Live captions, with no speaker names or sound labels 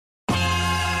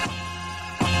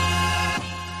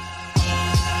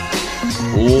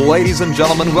Ladies and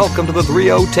gentlemen, welcome to the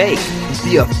 3-0 Take,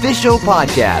 the official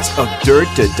podcast of Dirt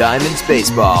to Diamonds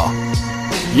Baseball.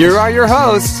 Here are your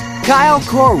hosts, Kyle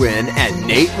Corwin and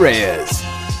Nate Reyes.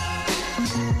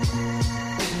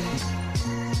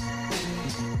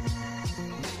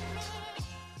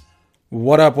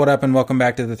 What up, and welcome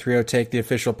back to the 3-0 Take, the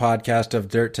official podcast of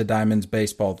Dirt to Diamonds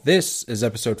Baseball. This is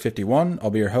episode 51. I'll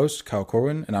be your host, Kyle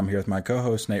Corwin, and I'm here with my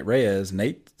co-host, Nate Reyes.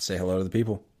 Nate, say hello to the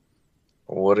people.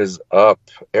 What is up?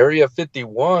 Area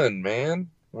 51, man.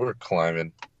 We're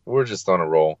climbing. We're just on a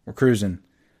roll. We're cruising.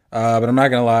 But I'm not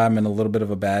going to lie, I'm in a little bit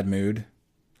of a bad mood.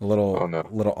 A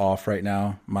little off right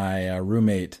now. My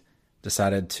roommate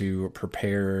decided to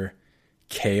prepare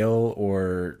kale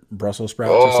or Brussels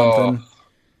sprouts or something.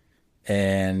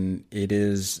 And it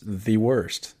is the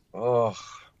worst. Oh,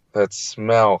 that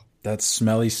smell. That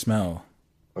smelly smell.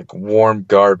 Like warm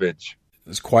garbage.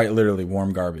 It's quite literally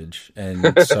warm garbage.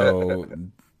 And so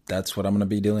that's what I'm going to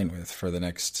be dealing with for the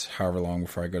next however long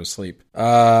before I go to sleep.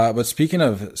 But speaking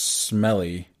of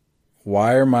smelly,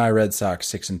 why are my Red Sox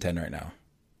 6-10 right now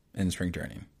in spring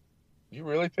training? You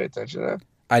really pay attention to that?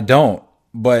 I don't,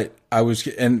 but I was,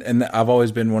 and I've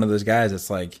always been one of those guys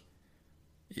that's like,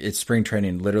 it's spring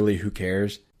training, literally who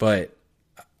cares? But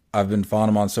I've been following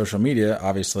them on social media,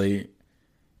 obviously,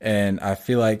 and I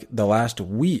feel like the last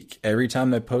week, every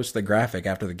time they post the graphic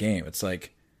after the game, it's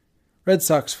like, Red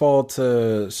Sox fall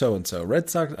to so-and-so. Red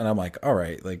Sox, and I'm like, all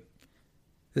right, like,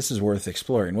 this is worth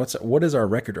exploring. What is our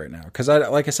record right now? Because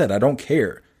like I said, I don't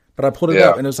care. But I pulled it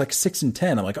up, and it was like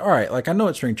 6-10. I'm like, all right, like, I know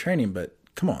it's spring training, but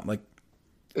come on, like,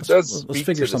 let's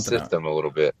figure something out. System a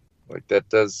little bit. Like, it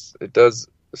does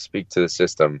speak to the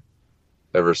system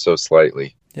ever so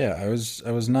slightly. Yeah, I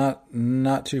was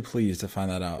not too pleased to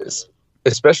find that out.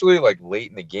 Especially like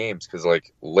late in the games, because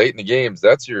like late in the games,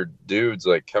 that's your dudes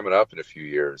like coming up in a few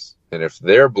years. And if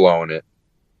they're blowing it,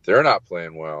 they're not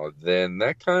playing well, then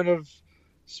that kind of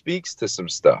speaks to some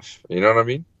stuff. You know what I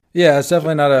mean? Yeah, it's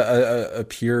definitely not a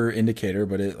pure indicator,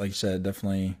 but it, like you said,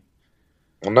 definitely.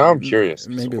 Well, now I'm curious.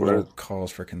 Maybe a little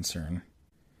cause for concern.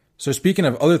 So speaking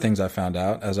of other things I found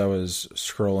out as I was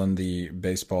scrolling the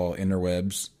baseball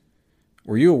interwebs,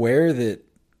 were you aware that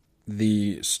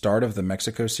the start of the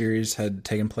Mexico series had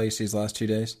taken place these last 2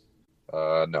 days?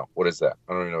 No. What is that?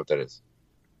 I don't even know what that is.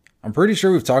 I'm pretty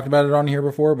sure we've talked about it on here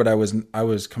before, but I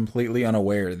was completely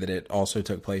unaware that it also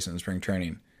took place in spring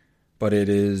training. But it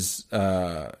is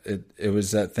it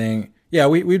was that thing. Yeah,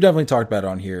 we've definitely talked about it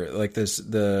on here. Like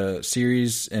the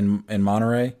series in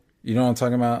Monterey. You know what I'm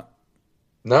talking about?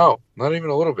 No, not even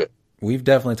a little bit. We've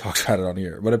definitely talked about it on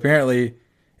here. But apparently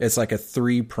it's like a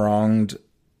 3-pronged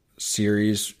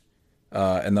series.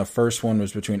 And the first one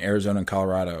was between Arizona and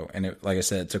Colorado. And it, like I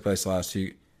said, it took place the last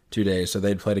two days. So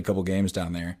they'd played a couple games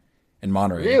down there in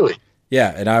Monterey. Really?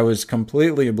 Yeah, and I was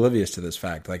completely oblivious to this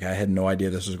fact. Like, I had no idea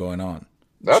this was going on.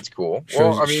 That's cool.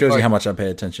 Shows you how much I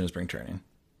pay attention to spring training.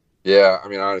 Yeah, I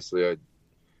mean, honestly,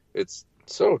 it's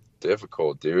so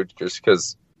difficult, dude. Just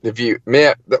because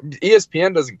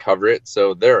ESPN doesn't cover it,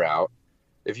 so they're out.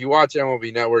 If you watch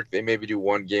MLB Network, they maybe do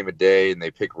one game a day, and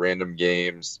they pick random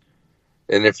games.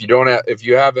 And if you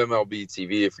have MLB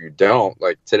TV, if you don't,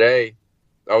 like today,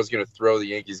 I was going to throw the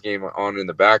Yankees game on in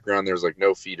the background. There's like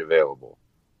no feed available.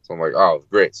 So I'm like, oh,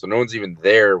 great. So no one's even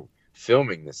there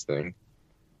filming this thing.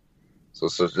 So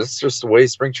that's just the way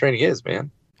spring training is,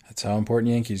 man. That's how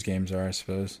important Yankees games are, I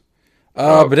suppose.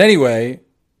 But anyway,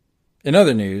 in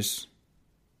other news,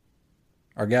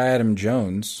 our guy Adam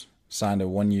Jones signed a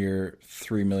 1-year,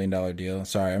 $3 million deal.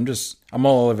 Sorry, I'm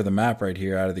all over the map right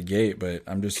here out of the gate, but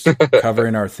I'm just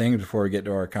covering our things before we get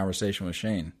to our conversation with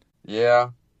Shane.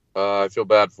 Yeah, I feel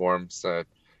bad for him. So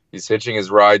he's hitching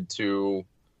his ride to,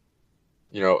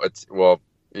 he's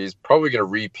probably going to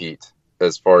repeat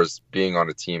as far as being on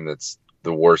a team that's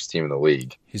the worst team in the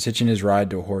league. He's hitching his ride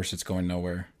to a horse that's going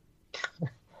nowhere.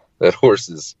 That horse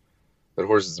is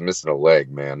missing a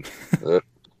leg, man.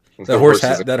 That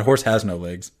horse has no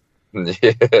legs.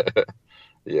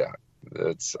 Yeah.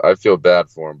 I feel bad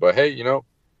for him, but hey,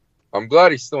 I'm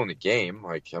glad he's still in the game.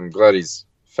 Like, I'm glad he's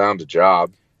found a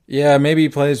job. Yeah, maybe he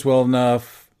plays well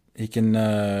enough. He can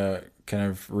kind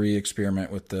of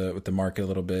re-experiment with the market a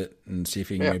little bit and see if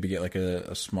he can maybe get like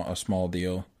a small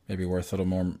deal, maybe worth a little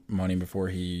more money before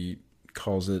he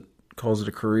calls it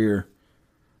a career.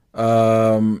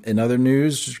 In other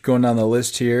news, just going down the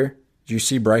list here, did you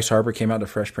see Bryce Harper came out to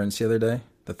Fresh Prince the other day?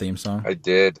 The theme song? I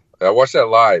did. I watched that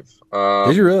live.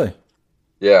 Did you really?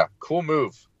 Yeah. Cool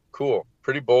move. Cool.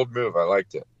 Pretty bold move. I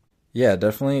liked it. Yeah,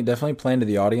 definitely playing to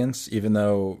the audience, even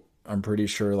though I'm pretty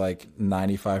sure like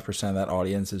 95% of that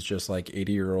audience is just like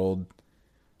 80-year-old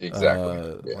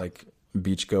exactly. Like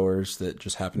beachgoers that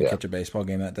just happened to catch a baseball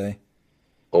game that day.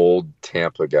 Old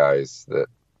Tampa guys that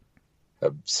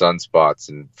have sunspots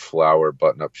and flower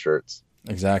button-up shirts.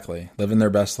 Exactly. Living their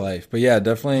best life. But yeah,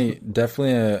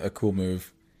 definitely a cool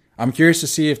move. I'm curious to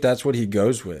see if that's what he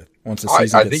goes with once the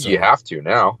season I gets think started. you have to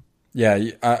now.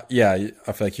 Yeah,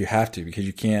 I feel like you have to, because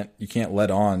you can't let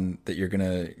on that you're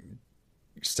gonna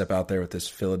step out there with this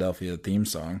Philadelphia theme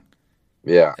song.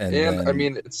 Yeah, and then, I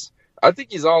mean, I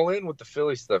think he's all in with the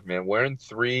Philly stuff, man. Wearing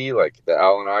 3, like the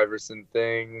Allen Iverson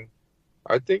thing.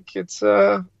 I think it's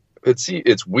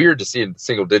weird to see a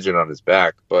single digit on his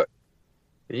back, but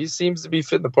he seems to be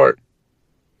fitting the part.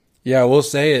 Yeah, we'll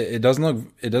say it doesn't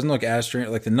look as strange.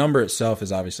 Like, the number itself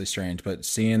is obviously strange, but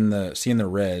seeing the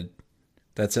red,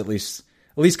 that's at least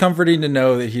comforting to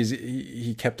know that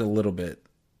he kept a little bit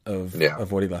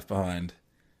of what he left behind,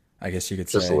 I guess you could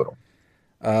say. Just a little.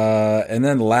 And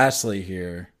then lastly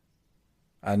here,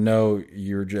 I know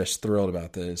you're just thrilled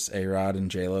about this, A-Rod and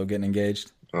J-Lo getting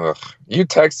engaged. Ugh. You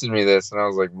texted me this, and I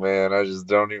was like, man, I just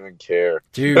don't even care.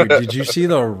 Dude, did you see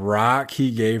the rock he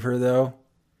gave her, though?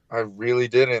 I really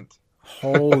didn't.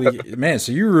 Holy man,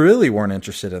 so you really weren't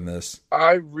interested in this?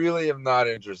 I really am not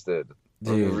interested.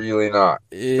 Dude, I'm really not.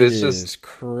 It's just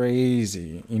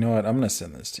crazy. You know what? I'm going to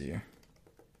send this to you.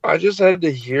 I just had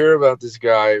to hear about this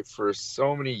guy for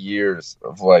so many years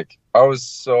of like, I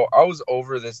was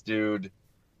over this dude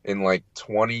in like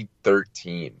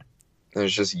 2013. And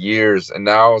it's just years. And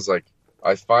now I was like,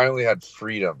 I finally had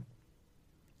freedom.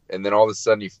 And then all of a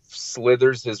sudden he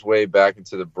slithers his way back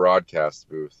into the broadcast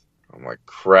booth. I'm like,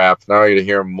 crap. Now I got to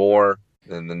hear more.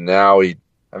 And then now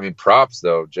props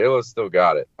though. J-Lo still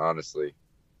got it, honestly.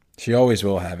 She always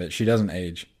will have it. She doesn't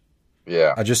age.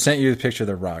 Yeah. I just sent you the picture of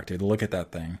the rock, dude. Look at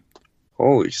that thing.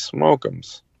 Holy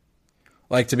smokums.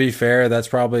 Like, to be fair, that's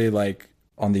probably like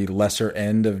on the lesser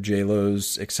end of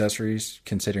J-Lo's accessories,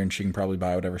 considering she can probably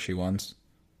buy whatever she wants.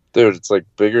 Dude, it's like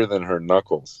bigger than her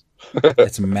knuckles.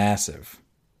 It's massive.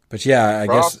 But yeah,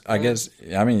 props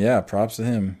props to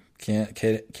him. Can't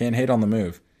hate on the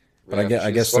move. But yeah,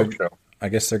 I guess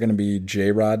they're going to be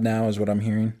J-Rod now, is what I'm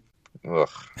hearing. Ugh.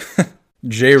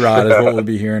 J-Rod is what we'll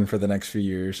be hearing for the next few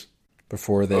years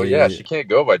before they. Oh yeah, she can't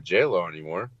go by J-Lo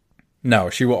anymore.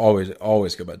 No, she will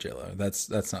always go by J-Lo. That's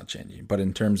not changing. But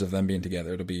in terms of them being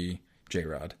together, it'll be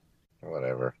J-Rod.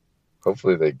 Whatever.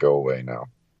 Hopefully they go away now.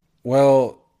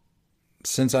 Well,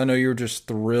 since I know you were just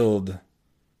thrilled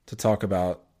to talk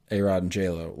about A-Rod and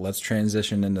J-Lo, let's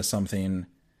transition into something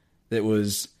that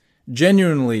was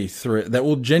that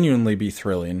will genuinely be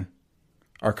thrilling.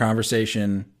 Our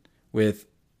conversation with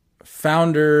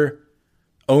founder,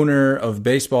 owner of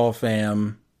Baseball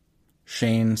Fam,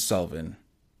 Shane Sullivan.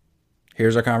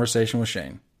 Here's our conversation with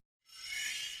Shane.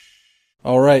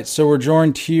 All right, so we're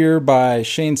joined here by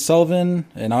Shane Sullivan,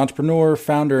 an entrepreneur,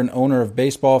 founder, and owner of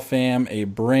Baseball Fam, a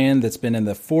brand that's been in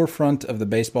the forefront of the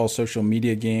baseball social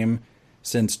media game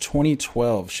since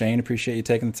 2012. Shane, appreciate you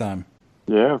taking the time.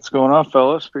 Yeah, what's going on,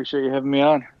 fellas? Appreciate you having me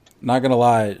on. Not going to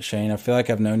lie, Shane, I feel like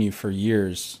I've known you for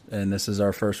years, and this is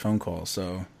our first phone call,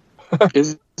 so...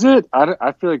 Is it?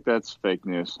 I feel like that's fake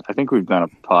news. I think we've done a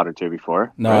pod or two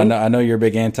before. No, right? I know you're a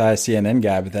big anti-CNN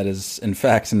guy, but that is, in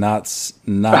fact, not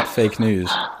fake news.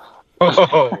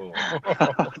 Oh,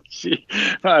 gee.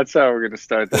 That's how we're going to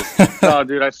start this. No,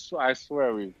 dude, I swear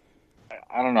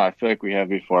I don't know. I feel like we have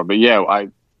before. But yeah, I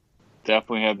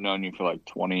definitely have known you for like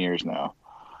 20 years now.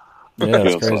 Yeah,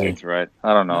 that's crazy. Like, right?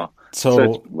 I don't know.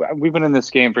 So we've been in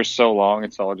this game for so long,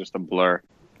 it's all just a blur.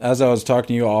 As I was talking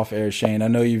to you off air, Shane, I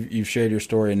know you've shared your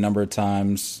story a number of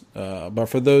times, but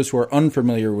for those who are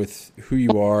unfamiliar with who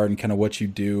you are and kind of what you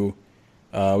do,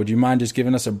 would you mind just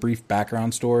giving us a brief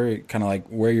background story, kind of like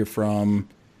where you're from,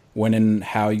 when and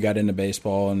how you got into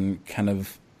baseball, and kind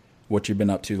of what you've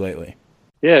been up to lately?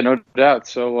 Yeah, no doubt.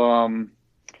 So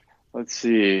let's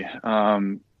see.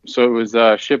 So it was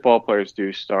Shit Ball Players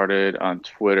Do started on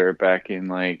Twitter back in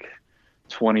like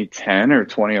 2010 or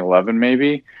 2011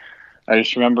 maybe. I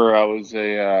just remember I was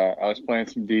playing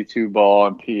some D2 ball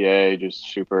in PA,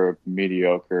 just super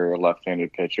mediocre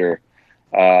left-handed pitcher.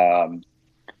 And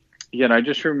I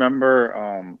just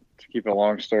remember, to keep a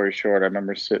long story short, I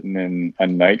remember sitting in a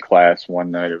night class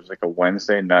one night. It was like a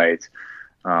Wednesday night.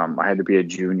 I had to be a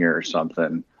junior or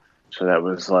something. So that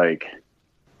was like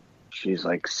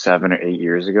 7 or 8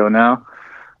 years ago now.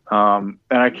 And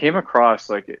I came across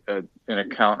like an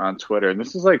account on Twitter, and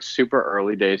this is like super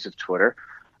early days of Twitter.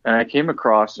 And I came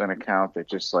across an account that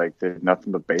just like did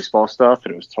nothing but baseball stuff,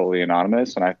 and it was totally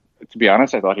anonymous. And to be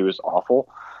honest, I thought he was awful.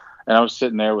 And I was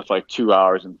sitting there with like 2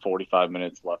 hours and 45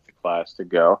 minutes left of class to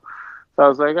go. So I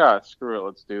was like, screw it,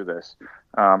 let's do this.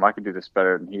 I can do this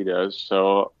better than he does.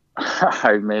 So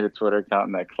I made a Twitter account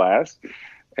in that class.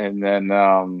 And then,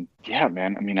 yeah,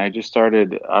 man, I mean, I just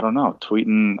started, I don't know,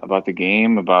 tweeting about the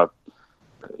game, about,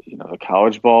 the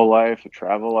college ball life, the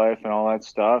travel life and all that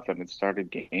stuff. And it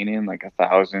started gaining like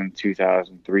 1,000,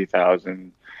 2,000,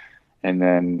 3,000. And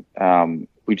then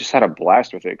we just had a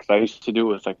blast with it because I used to do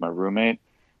it with like my roommate.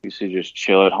 We used to just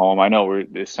chill at home. I know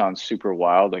this sounds super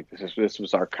wild. Like this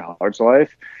was our college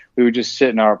life. We would just sit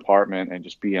in our apartment and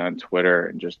just be on Twitter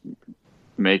and just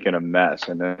making a mess.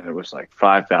 And then it was like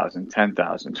 5,000,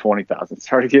 10,000, 20,000. It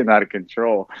started getting out of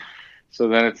control. So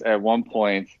then it's at one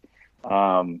point,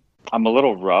 I'm a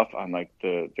little rough on like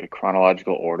the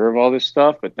chronological order of all this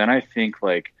stuff. But then I think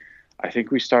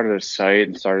we started a site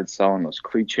and started selling those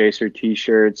Cleat Chaser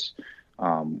t-shirts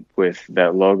with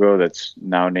that logo that's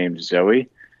now named Zoe.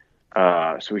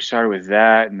 So we started with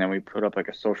that, and then we put up like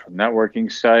a social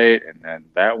networking site, and then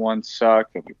that one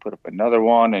sucked, and we put up another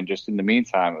one, and just in the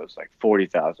meantime, it was like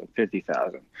 40,000,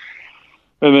 50,000.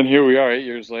 And then here we are 8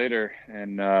 years later,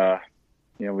 and,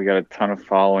 we got a ton of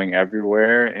following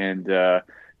everywhere, and,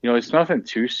 it's nothing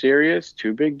too serious,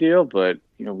 too big deal, but,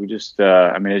 we just,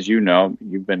 as you know,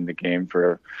 you've been in the game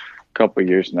for a couple of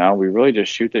years now. We really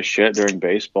just shoot the shit during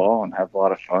baseball and have a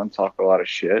lot of fun, talk a lot of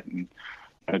shit, and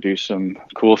do some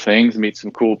cool things, meet some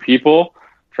cool people,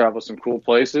 travel some cool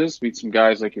places, meet some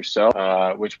guys like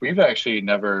yourself, which we've actually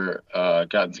never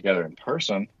gotten together in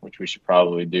person, which we should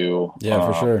probably do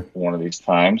for sure one of these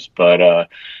times. But,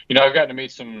 I've gotten to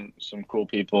meet some cool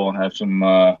people and have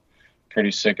some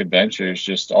pretty sick adventures,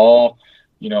 just all,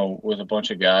 with a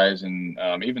bunch of guys and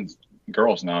even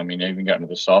girls now. I mean, I even got into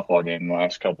the softball game the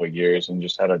last couple of years and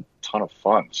just had a ton of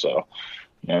fun. So,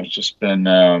 it's just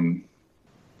been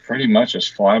pretty much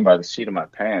just flying by the seat of my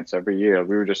pants every year.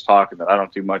 We were just talking that I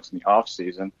don't do much in the off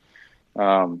season.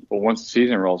 But once the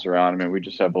season rolls around, we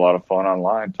just have a lot of fun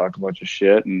online, talk a bunch of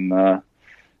shit. And,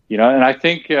 and I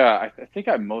think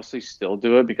I mostly still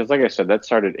do it because, like I said, that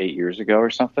started 8 years ago or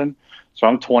something. So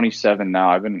I'm 27 now.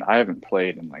 I haven't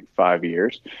played in like 5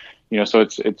 years, so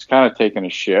it's kind of taken a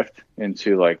shift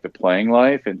into like the playing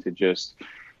life, into just,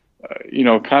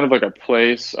 kind of like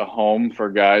a home for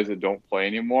guys that don't play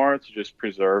anymore, to just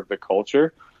preserve the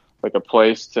culture, like a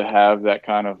place to have that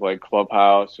kind of like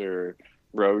clubhouse or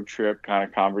road trip kind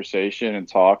of conversation and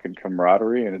talk and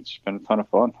camaraderie. And it's been a ton of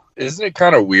fun. Isn't it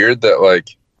kind of weird that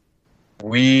like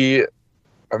we're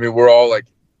all like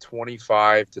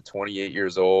 25 to 28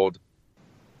 years old.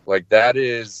 Like that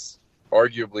is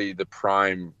arguably the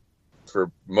prime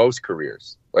for most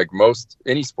careers, like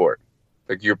any sport.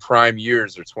 Like your prime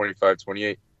years are 25,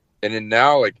 28. And then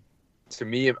now, like, to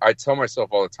me, I tell myself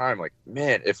all the time, like,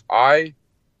 man, if I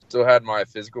still had my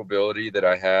physical ability that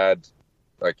I had,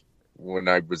 like, when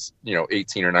I was,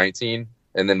 18 or 19,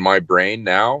 and then my brain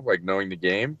now, like, knowing the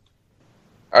game,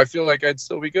 I feel like I'd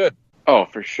still be good. Oh,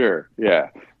 for sure. Yeah.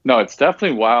 No, it's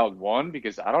definitely wild, one,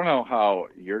 because I don't know how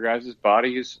your guys'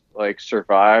 bodies, like,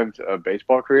 survived a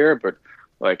baseball career, but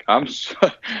like, I'm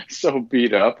so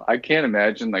beat up. I can't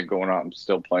imagine, like, going out and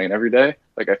still playing every day.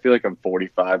 Like, I feel like I'm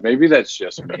 45. Maybe that's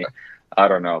just me. I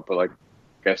don't know. But, like,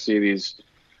 I see these,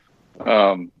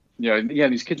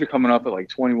 these kids are coming up at, like,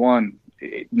 21,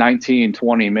 19,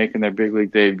 20, making their big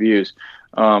league debuts.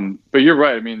 But you're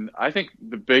right. I think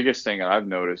the biggest thing I've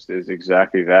noticed is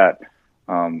exactly that,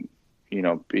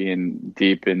 being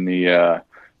deep in the,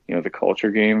 the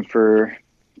culture game for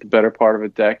the better part of a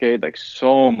decade. Like,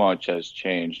 so much has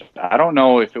changed. I don't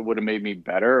know if it would have made me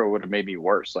better or would have made me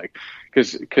worse. Like,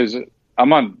 because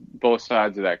I'm on both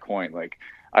sides of that coin. Like,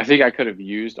 I think I could have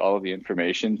used all of the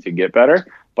information to get better,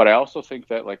 but I also think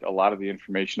that like a lot of the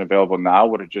information available now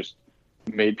would have just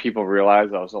made people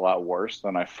realize I was a lot worse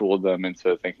than I fooled them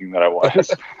into thinking that I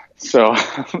was. So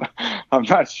I'm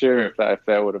not sure if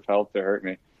that would have helped or hurt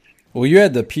me. Well, you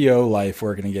had the PO life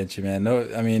working against you, man. No,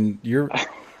 you're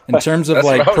in terms of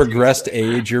like progressed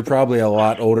age, you're probably a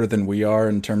lot older than we are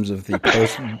in terms of the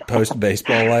post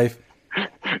baseball life.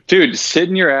 Dude,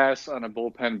 sitting your ass on a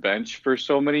bullpen bench for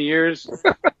so many years,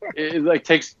 it like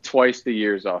takes twice the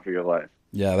years off of your life.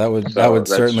 Yeah, that would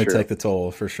certainly take the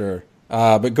toll for sure.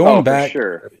 But going back,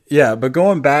 sure. Yeah, but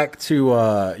going back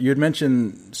to you had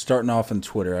mentioned starting off on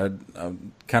Twitter.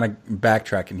 I'm kind of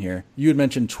backtracking here. You had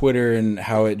mentioned Twitter and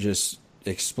how it just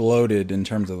exploded in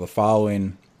terms of the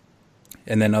following,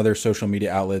 and then other social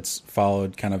media outlets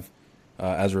followed kind of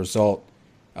as a result.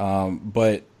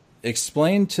 But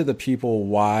explain to the people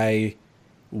why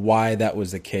that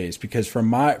was the case, because from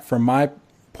my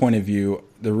point of view,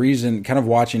 the reason, kind of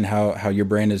watching how your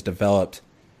brand is developed,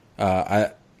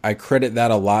 I credit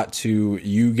that a lot to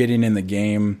you getting in the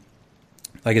game.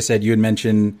 Like I said, you had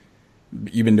mentioned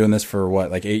you've been doing this for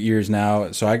what, like 8 years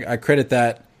now. So I credit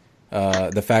that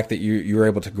the fact that you were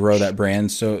able to grow that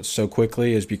brand so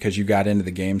quickly is because you got into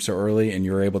the game so early and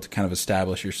you were able to kind of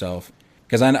establish yourself.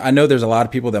 Because I know there's a lot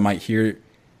of people that might hear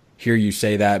you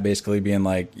say that, basically being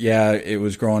like, yeah, it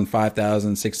was growing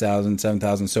 5,000, 6,000,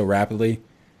 7,000 so rapidly.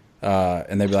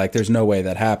 And they'd be like, there's no way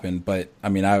that happened. But I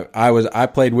mean, I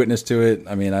played witness to it.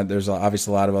 I mean, there's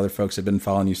obviously a lot of other folks that have been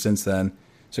following you since then.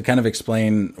 So kind of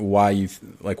explain why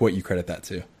what you credit that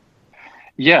to.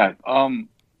 Yeah.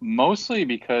 Mostly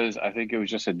because I think it was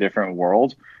just a different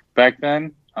world back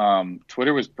then.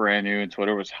 Twitter was brand new and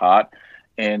Twitter was hot.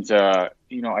 And,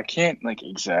 I can't like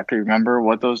exactly remember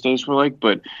what those days were like,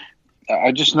 but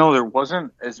I just know there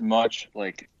wasn't as much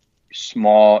like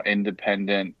small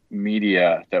independent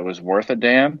media that was worth a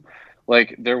damn.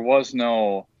 Like there was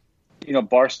no,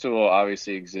 Barstool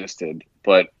obviously existed,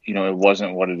 but, it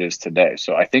wasn't what it is today.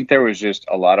 So I think there was just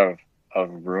a lot of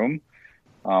room,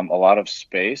 a lot of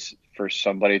space for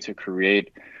somebody to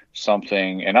create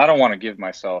something. And I don't want to give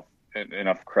myself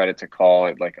enough credit to call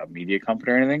it like a media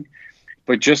company or anything,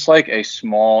 but just like a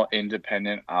small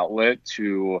independent outlet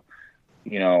to,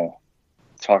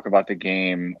 talk about the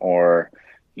game or,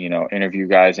 interview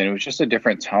guys. And it was just a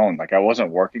different tone. Like I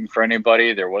wasn't working for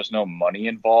anybody. There was no money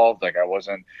involved. Like I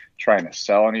wasn't trying to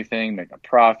sell anything, make a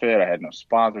profit. I had no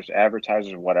sponsors,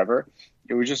 advertisers, whatever.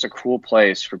 It was just a cool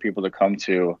place for people to come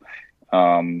to,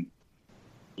 to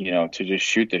just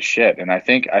shoot the shit. And I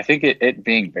think it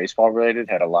being baseball related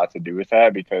had a lot to do with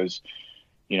that because,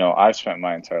 I've spent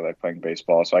my entire life playing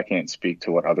baseball, so I can't speak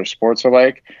to what other sports are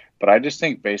like, but I just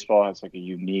think baseball has like a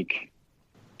unique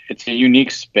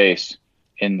space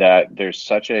in that there's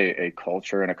such a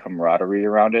culture and a camaraderie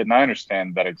around it. And I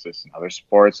understand that exists in other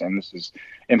sports, and this is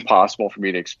impossible for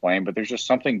me to explain, but there's just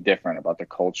something different about the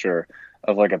culture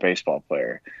of like a baseball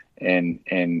player.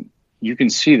 And you can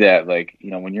see that, like,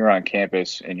 when you're on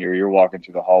campus and you're walking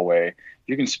through the hallway,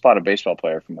 you can spot a baseball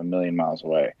player from a million miles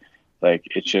away. Like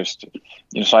it's just,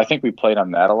 so I think we played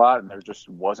on that a lot, and there just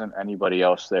wasn't anybody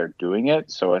else there doing it.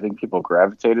 So I think people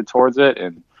gravitated towards it.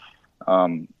 And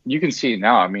you can see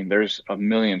now, I mean, there's a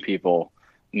million people,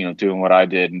 doing what I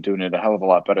did and doing it a hell of a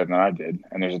lot better than I did.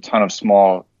 And there's a ton of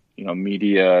small,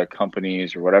 media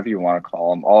companies or whatever you want to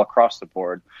call them all across the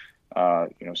board,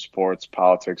 sports,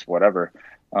 politics, whatever.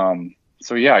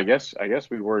 So yeah, I guess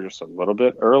we were just a little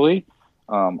bit early.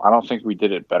 I don't think we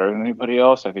did it better than anybody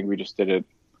else. I think we just did it.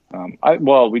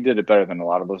 We did it better than a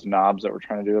lot of those knobs that were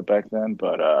trying to do it back then.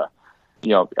 But,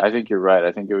 I think you're right.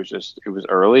 I think it was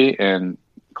early, and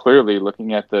clearly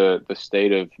looking at the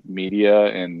state of media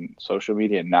and social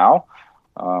media now,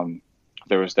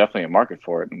 there was definitely a market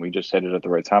for it, and we just hit it at the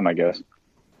right time, I guess.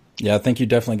 Yeah, I think you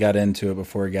definitely got into it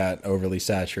before it got overly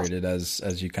saturated,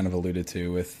 as you kind of alluded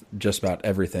to, with just about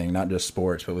everything, not just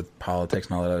sports, but with politics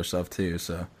and all that other stuff too.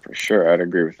 So for sure, I'd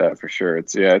agree with that for sure.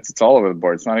 It's all over the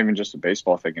board. It's not even just a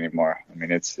baseball thing anymore. I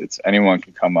mean, it's anyone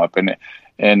can come up and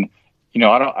I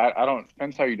don't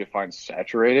depends how you define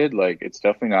saturated. Like it's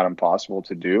definitely not impossible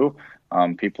to do.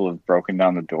 People have broken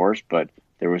down the doors, but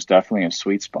there was definitely a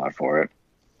sweet spot for it.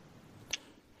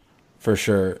 For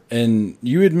sure. And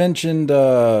you had mentioned,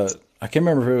 I can't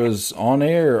remember if it was on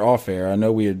air or off air. I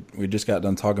know we just got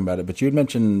done talking about it, but you had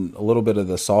mentioned a little bit of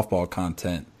the softball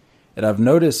content. And I've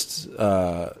noticed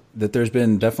that there's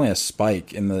been definitely a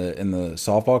spike in the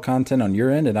softball content on your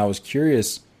end. And I was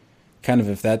curious kind of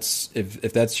if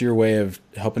that's your way of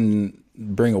helping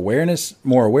bring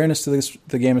more awareness to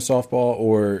the game of softball,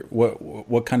 or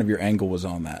what kind of your angle was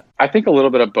on that. I think a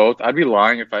little bit of both. I'd be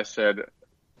lying if I said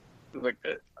like,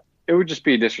 it would just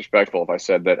be disrespectful if I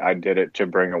said that I did it to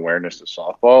bring awareness to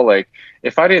softball. Like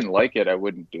if I didn't like it, I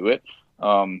wouldn't do it.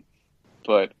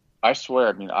 But I swear,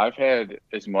 I mean, I've had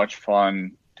as much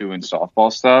fun doing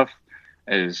softball stuff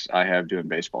as I have doing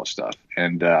baseball stuff.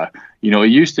 And, it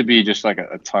used to be just like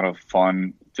a ton of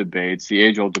fun debates, the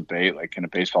age old debate, like can a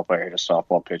baseball player hit a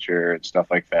softball pitcher and stuff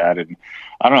like that. And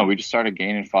I don't know, we just started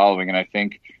gaining following. And I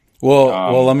think,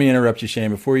 Well, let me interrupt you,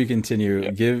 Shane. Before you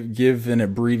continue, give an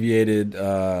abbreviated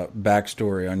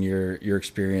backstory on your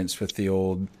experience with the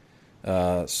old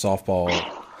softball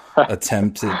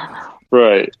attempt.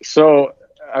 Right. So,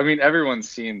 I mean, everyone's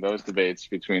seen those debates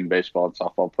between baseball and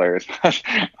softball players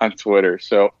on Twitter.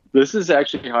 So this is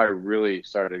actually how I really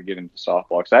started to get into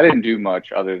softball, because I didn't do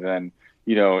much other than,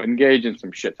 engage in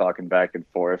some shit talking back and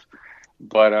forth.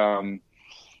 But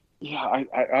yeah,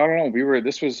 I don't know.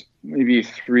 This was maybe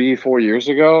 3-4 years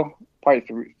ago, probably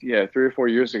 3 or 4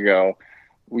 years ago.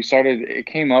 It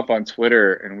came up on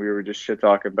Twitter and we were just shit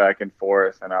talking back and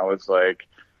forth. And I was like,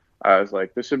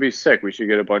 this would be sick. We should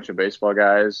get a bunch of baseball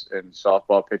guys and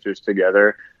softball pitchers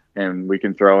together and we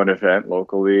can throw an event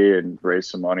locally and raise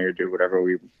some money or do whatever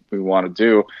we want to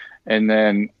do. And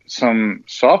then some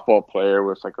softball player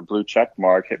with like a blue check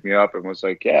mark hit me up and was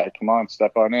like, yeah, come on,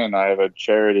 step on in. I have a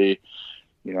charity.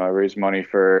 I raise money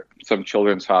for some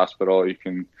children's hospital. You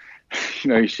can,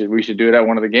 we should do it at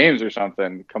one of the games or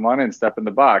something. Come on in, step in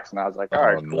the box. And I was like, all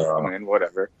right, cool, come in,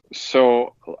 whatever.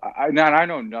 So I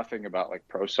know nothing about like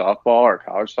pro softball or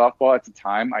college softball at the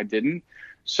time. I didn't.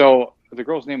 So the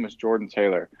girl's name was Jordan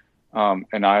Taylor.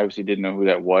 And I obviously didn't know who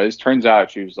that was. Turns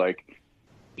out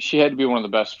she had to be one of the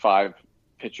best 5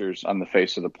 pitchers on the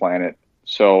face of the planet.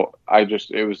 So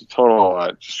it was a total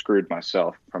screwed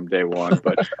myself from day one.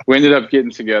 But we ended up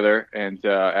getting together, and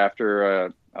after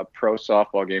a pro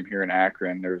softball game here in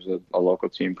Akron, there's a local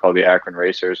team called the Akron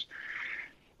Racers,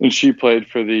 and she played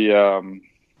for the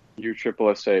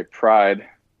USSSA Pride,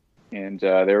 and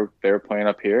they were playing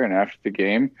up here. And after the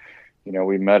game,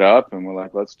 we met up and we're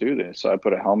like, let's do this. So I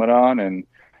put a helmet on and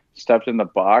stepped in the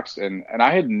box, and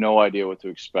I had no idea what to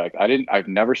expect. I've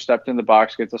never stepped in the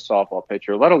box against a softball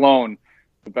pitcher, let alone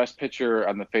the best pitcher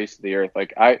on the face of the earth.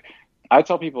 Like I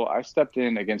tell people I stepped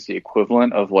in against the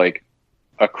equivalent of like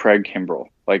a Craig Kimbrell.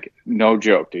 Like, no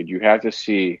joke, dude. You have to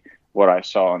see what I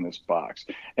saw in this box.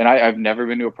 And I've never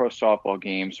been to a pro softball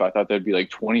game, so I thought there'd be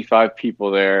like 25 people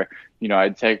there.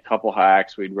 I'd take a couple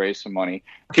hacks. We'd raise some money.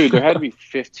 Dude, there had to be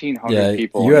 1,500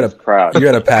 people in this crowd. You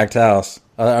had a packed house.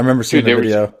 I remember seeing the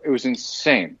video. It was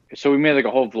insane. So we made like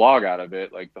a whole vlog out of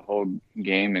it, like the whole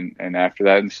game and after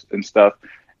that and stuff.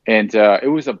 And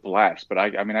it was a blast. But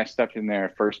I stepped in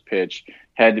there, first pitch,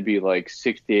 had to be like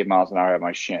 68 miles an hour at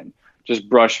my shin. Just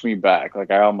brushed me back. Like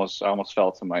I almost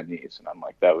fell to my knees. And I'm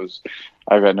like,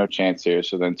 I've got no chance here.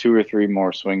 So then 2 or 3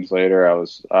 more swings later, I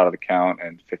was out of the count,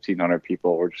 and 1,500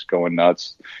 people were just going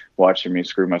nuts watching me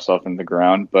screw myself in the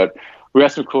ground. But we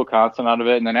got some cool content out of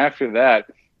it. And then after that,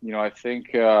 I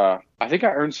think I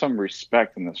earned some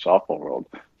respect in the softball world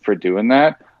for doing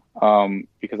that,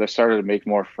 because I started to make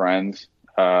more friends.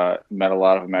 Met a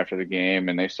lot of them after the game,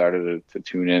 and they started to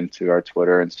tune in to our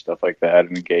Twitter and stuff like that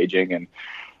and engaging. And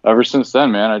ever since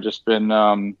then, man, I've just been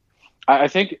I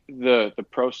think the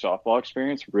pro softball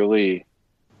experience really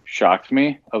shocked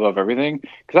me above everything,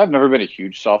 because I've never been a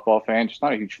huge softball fan, just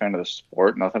not a huge fan of the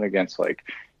sport. Nothing against like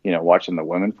watching the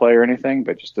women play or anything,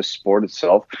 but just the sport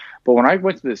itself. But when I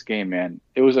went to this game, man,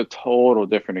 it was a total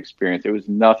different experience. It was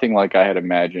nothing like I had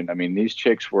imagined. I mean, these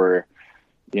chicks were,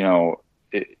 they were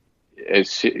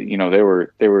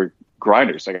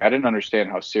grinders. Like, I didn't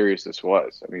understand how serious this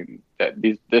was. I mean,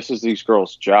 this is these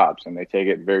girls' jobs, and they take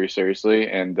it very seriously.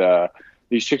 And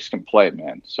these chicks can play,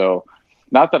 man. So,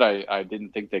 not that I didn't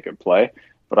think they could play,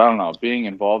 but I don't know. Being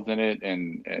involved in it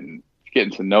and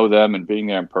getting to know them and being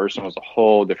there in person was a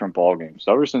whole different ballgame.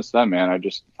 So ever since then, man, I've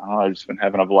just been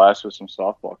having a blast with some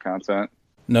softball content.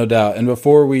 No doubt. And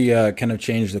before we kind of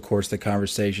change the course of the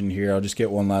conversation here, I'll just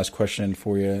get one last question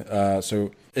for you.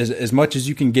 So as much as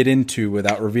you can get into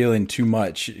without revealing too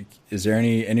much, is there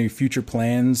any future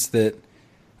plans that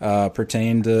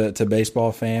pertain to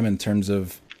baseball fam in terms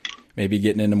of maybe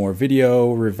getting into more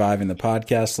video, reviving the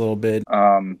podcast a little bit?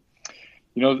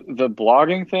 The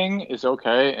blogging thing is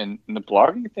okay. And the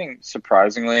blogging thing,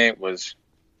 surprisingly, was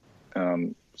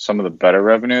some of the better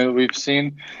revenue that we've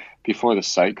seen before the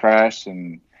site crashed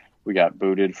and we got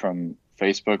booted from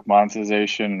Facebook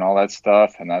monetization and all that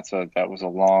stuff. And that was a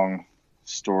long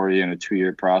story and a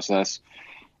 2-year process.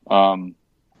 But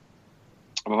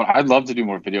I'd love to do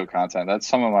more video content. That's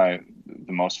some of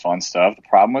the most fun stuff. The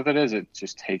problem with it is it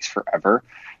just takes forever,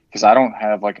 because I don't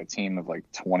have like a team of like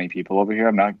 20 people over here.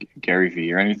 I'm not Gary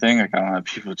Vee or anything. Like, I don't have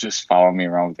people just following me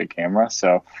around with a camera.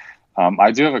 So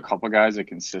I do have a couple guys that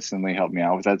consistently help me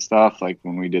out with that stuff. Like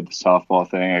when we did the softball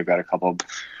thing, I've got a couple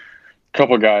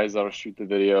guys that'll shoot the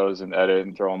videos and edit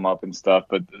and throw them up and stuff.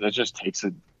 But that just takes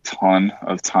a ton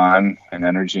of time and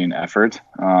energy and effort.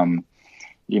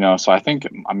 So I think,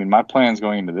 my plans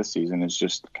going into this season is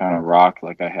just kind of rock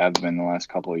like I have been the last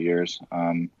couple of years.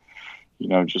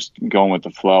 Just going with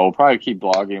the flow. We'll probably keep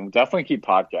blogging. We'll definitely keep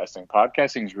podcasting.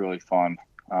 Podcasting is really fun.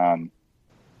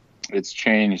 It's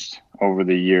changed over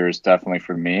the years, definitely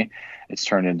for me. It's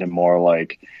turned into more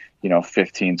like,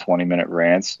 15, 20-minute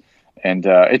rants. And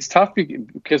it's tough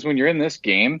because when you're in this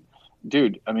game,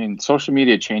 dude, social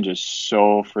media changes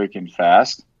so freaking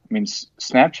fast.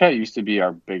 Snapchat used to be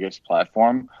our biggest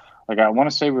platform. Like, I want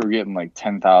to say we were getting like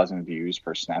 10,000 views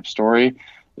per Snap story.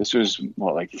 This was,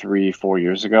 3-4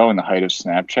 years ago in the height of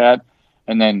Snapchat.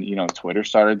 And then, Twitter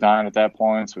started dying at that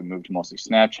point. So we moved to mostly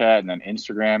Snapchat. And then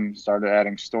Instagram started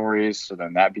adding stories. So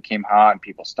then that became hot and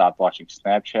people stopped watching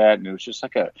Snapchat. And it was just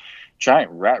like a giant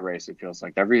rat race, it feels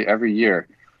like, every year.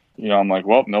 I'm like,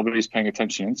 well, nobody's paying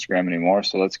attention to Instagram anymore,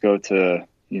 so let's go to,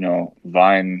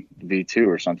 Vine V2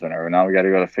 or something. Or now we got to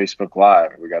go to Facebook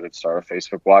Live. We got to start a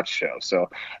Facebook Watch show. So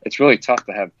it's really tough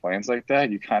to have plans like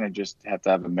that. You kind of just have to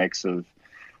have a mix of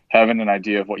having an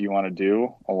idea of what you want to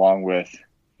do along with,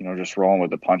 just rolling with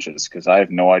the punches. Because I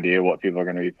have no idea what people are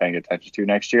going to be paying attention to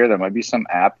next year. There might be some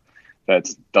app that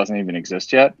doesn't even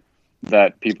exist yet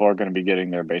that people are going to be getting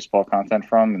their baseball content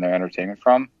from and their entertainment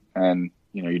from. And,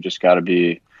 you just got to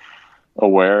be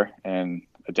aware and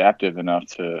adaptive enough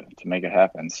to make it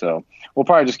happen. So we'll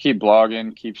probably just keep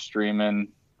blogging, keep streaming,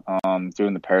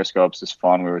 doing the Periscopes is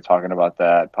fun. We were talking about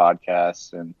that,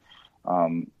 podcasts, and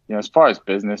as far as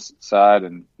business side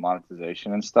and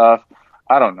monetization and stuff,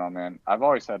 I don't know, man. I've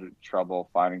always had trouble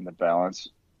finding the balance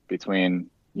between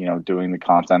doing the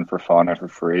content for fun or for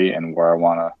free and where I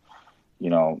want to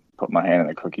put my hand in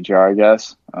the cookie jar, I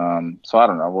guess. So I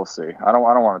don't know. We'll see. I don't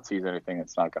want to tease anything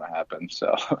that's not going to happen.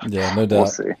 So yeah, no doubt. We'll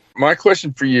see. My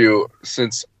question for you,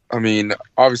 since,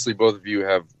 obviously both of you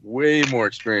have way more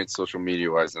experience social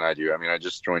media wise than I do. I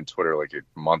just joined Twitter like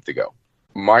a month ago.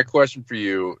 My question for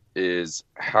you is,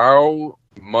 how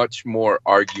much more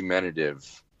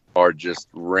argumentative are just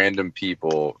random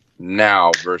people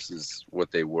now versus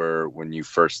what they were when you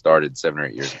first started 7 or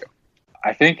 8 years ago?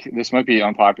 I think this might be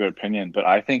unpopular opinion, but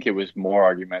I think it was more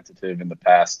argumentative in the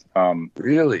past.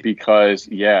 Really? Because,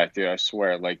 yeah, dude, I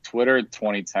swear, like Twitter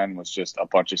 2010 was just a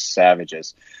bunch of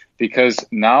savages. Because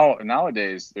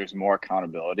nowadays there's more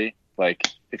accountability. Like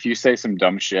if you say some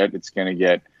dumb shit, it's going to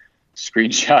get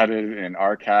screenshotted and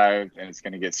archived, and it's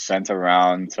going to get sent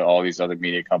around to all these other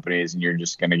media companies, and you're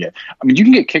just going to get, you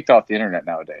can get kicked off the internet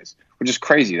nowadays, which is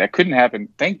crazy. That couldn't happen.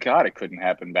 Thank God it couldn't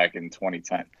happen back in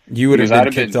 2010. You would have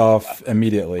been kicked off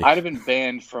immediately. I'd have been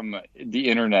banned from the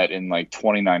internet in like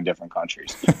 29 different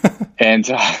countries. And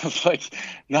like,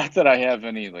 not that I have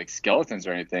any like skeletons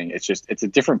or anything. It's just, it's a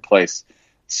different place.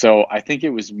 So I think it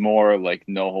was more like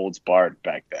no holds barred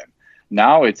back then.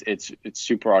 Now it's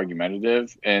super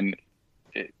argumentative,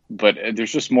 but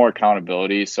there's just more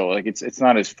accountability. So like it's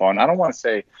not as fun. I don't want to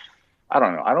say, I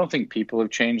don't know. I don't think people have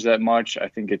changed that much. I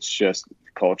think it's just the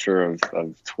culture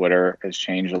of Twitter has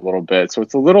changed a little bit. So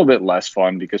it's a little bit less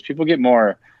fun because people get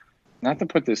more, not to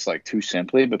put this like too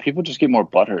simply, but people just get more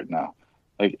butthurt now.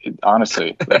 Like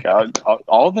honestly, like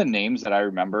all the names that I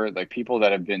remember, like people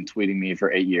that have been tweeting me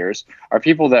for 8 years are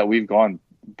people that we've gone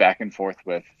back and forth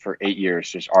with for 8 years,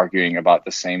 just arguing about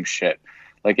the same shit.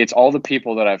 Like it's all the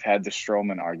people that I've had the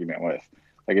Stroman argument with.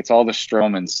 Like it's all the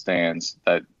Stroman stans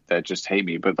that just hate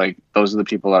me. But like those are the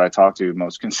people that I talk to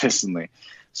most consistently.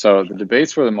 So the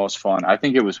debates were the most fun. I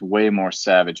think it was way more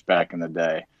savage back in the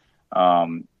day.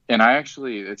 And I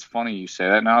actually, it's funny you say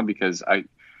that now because I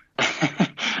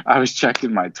I was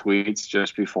checking my tweets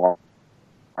just before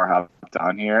I hopped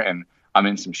on here, and I'm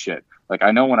in some shit. Like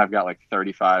I know when I've got like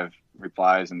 35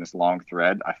 replies in this long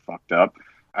thread, I fucked up.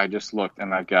 I just looked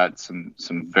and I've got some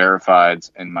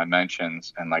verifieds in my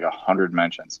mentions and like 100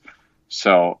 mentions.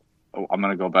 So I'm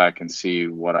going to go back and see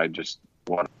what I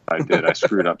did. I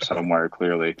screwed up somewhere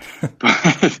clearly.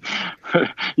 But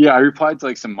yeah, I replied to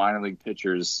like some minor league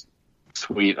pitchers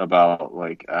tweet about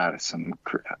like I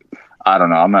don't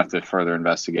know. I'm going to have to further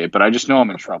investigate, but I just know I'm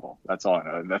in trouble. That's all I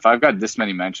know. If I've got this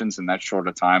many mentions in that short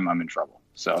a time, I'm in trouble.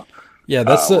 So yeah,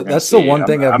 that's the one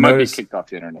thing I've noticed. I might be kicked off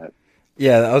the internet.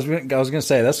 Yeah, I was going to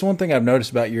say that's the one thing I've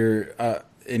noticed about your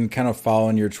in kind of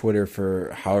following your Twitter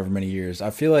for however many years. I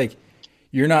feel like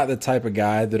you're not the type of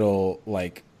guy that'll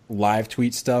like live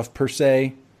tweet stuff per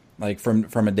se, like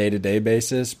from a day-to-day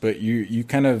basis, but you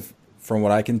kind of, from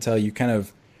what I can tell, you kind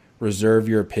of reserve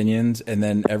your opinions, and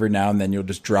then every now and then you'll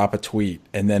just drop a tweet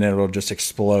and then it'll just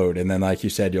explode, and then like you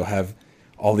said, you'll have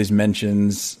all these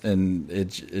mentions, and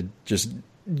it just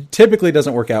typically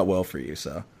doesn't work out well for you.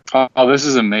 So this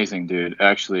is amazing, dude.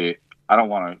 Actually, I don't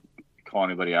want to call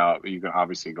anybody out. You can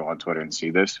obviously go on Twitter and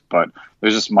see this, but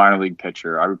there's this minor league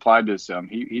pitcher. I replied to some.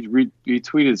 He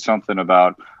tweeted something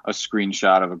about a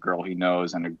screenshot of a girl he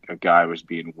knows, and a guy was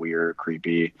being weird,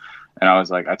 creepy. And I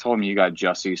was like, I told him you got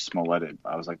Jussie Smolletted.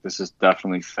 I was like, this is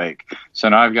definitely fake. So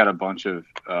now I've got a bunch of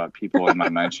people in my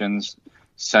mentions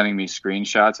sending me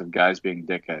screenshots of guys being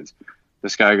dickheads.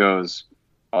 This guy goes,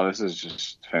 oh, this is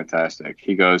just fantastic.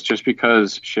 He goes, just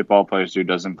because shit ball players do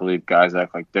doesn't believe guys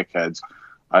act like dickheads.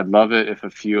 I'd love it if a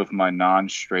few of my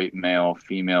non-straight male,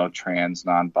 female, trans,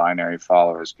 non-binary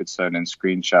followers could send in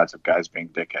screenshots of guys being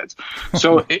dickheads.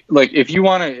 So, like, if you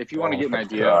want to get an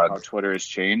idea of how Twitter has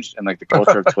changed and like the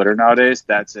culture of Twitter nowadays,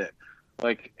 that's it.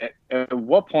 Like, at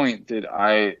what point did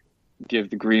I give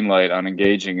the green light on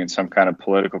engaging in some kind of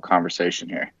political conversation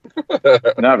here.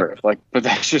 Never. Like, but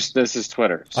this is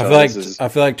Twitter. So I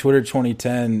feel like Twitter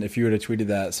 2010, if you would have tweeted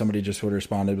that, somebody just would have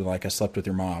responded with like, I slept with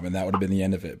your mom, and that would have been the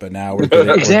end of it. But now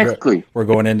we're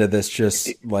going into this just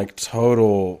like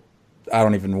total, I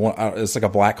don't even want, it's like a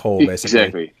black hole basically.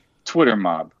 Exactly. Twitter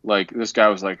mob. Like, this guy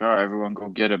was like, all right, everyone go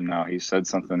get him now. He said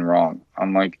something wrong.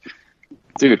 I'm like,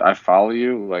 dude, I follow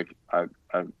you. Like,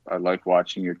 I like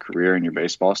watching your career and your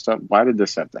baseball stuff. Why did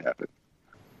this have to happen?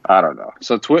 I don't know.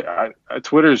 So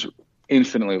Twitter's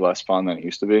infinitely less fun than it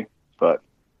used to be, but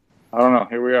I don't know.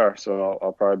 Here we are. So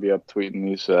I'll probably be up tweeting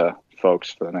these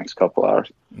folks for the next couple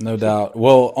hours. No doubt.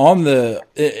 Well,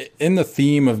 in the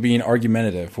theme of being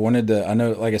argumentative, I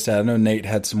know Nate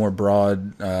had some more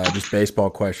broad, just baseball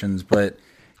questions, but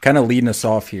kind of leading us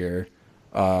off here.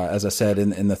 As I said,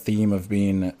 in the theme of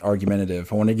being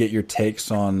argumentative, I want to get your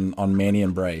takes on Manny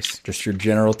and Bryce, just your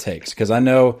general takes, because I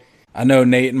know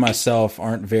Nate and myself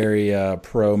aren't very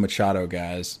pro Machado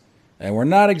guys, and we're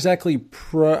not exactly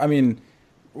pro. I mean,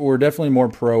 we're definitely more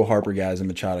pro Harper guys than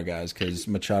Machado guys, because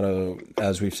Machado,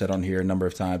 as we've said on here a number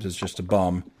of times, is just a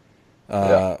bum.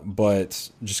 But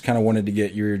just kind of wanted to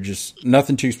get your, just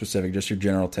nothing too specific, just your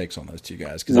general takes on those two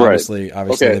guys, because obviously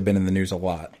okay. They've been in the news a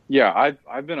lot. Yeah,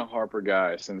 I've been a Harper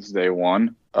guy since day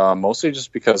one, mostly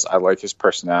just because I like his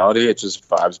personality. It just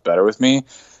vibes better with me.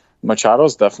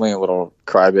 Machado's definitely a little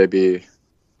crybaby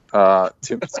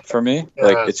for me.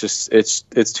 Like,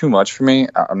 it's too much for me.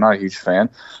 I'm not a huge fan.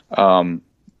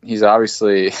 He's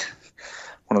obviously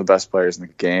one of the best players in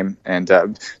the game,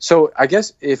 and so I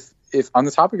guess if on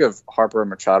the topic of Harper and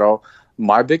Machado,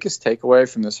 my biggest takeaway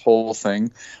from this whole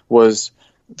thing was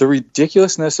the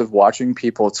ridiculousness of watching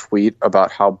people tweet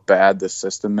about how bad the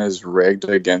system is rigged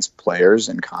against players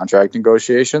in contract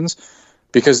negotiations,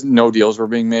 because no deals were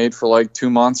being made for like 2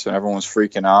 months and everyone was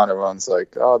freaking out. Everyone's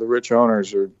like, oh, the rich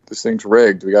owners, this thing's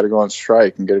rigged. We got to go on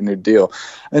strike and get a new deal.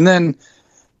 And then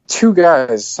two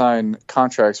guys sign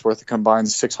contracts worth a combined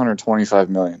 $625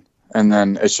 million. And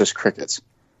then it's just crickets.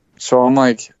 So I'm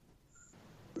like,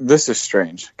 this is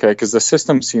strange, okay? Because the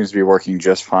system seems to be working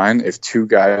just fine if two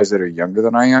guys that are younger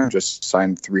than I am just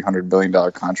signed $300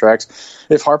 billion contracts.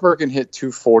 If Harper can hit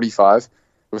 245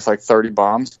 with like 30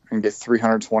 bombs and get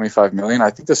 $325 million,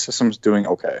 I think the system's doing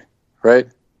okay, right?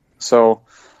 So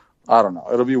I don't know.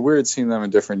 It'll be weird seeing them in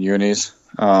different unis.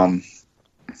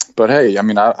 But hey, I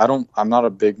mean, I'm not a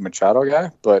big Machado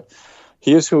guy, but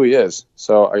he is who he is.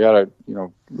 So I gotta,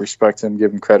 respect him,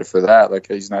 give him credit for that. Like,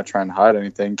 he's not trying to hide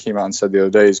anything. Came out and said the other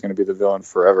day he's going to be the villain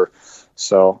forever.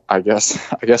 So I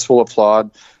guess we'll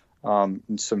applaud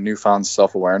some newfound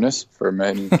self-awareness for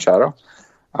Manny Machado.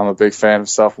 I'm a big fan of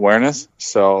self-awareness,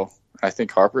 so I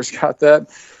think Harper's got that.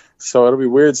 So it'll be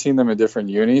weird seeing them in different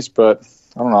unis, but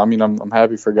I don't know. I mean, I'm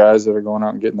happy for guys that are going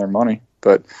out and getting their money.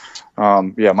 But,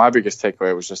 my biggest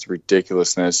takeaway was just the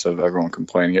ridiculousness of everyone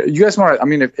complaining. You guys want to – I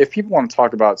mean, if people want to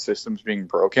talk about systems being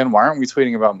broken, why aren't we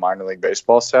tweeting about minor league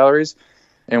baseball salaries?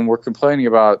 And we're complaining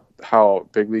about how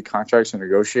big league contracts are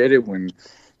negotiated when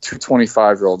two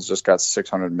 25-year-olds just got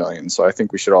 $600 million. So I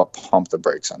think we should all pump the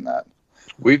brakes on that.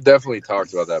 We've definitely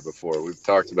talked about that before. We've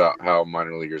talked about how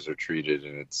minor leaguers are treated,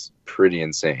 and it's pretty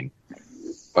insane.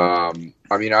 I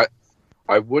mean,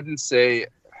 I wouldn't say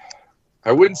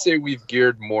we've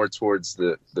geared more towards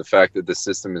the fact that the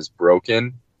system is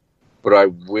broken, but I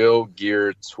will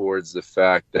gear towards the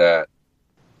fact that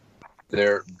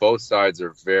both sides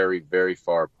are very, very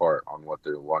far apart on what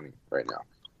they're wanting right now.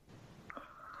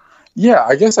 Yeah,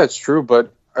 I guess that's true,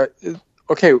 but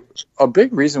okay, a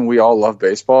big reason we all love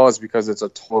baseball is because it's a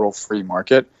total free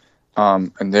market,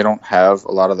 and they don't have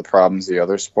a lot of the problems the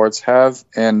other sports have.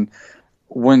 And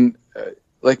when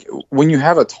you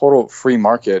have a total free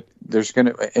market,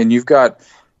 and you've got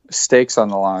stakes on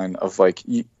the line of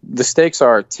the stakes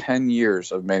are 10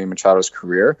 years of Manny Machado's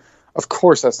career. Of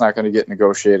course, that's not going to get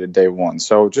negotiated day one.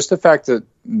 So just the fact that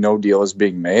no deal is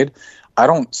being made, I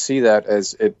don't see that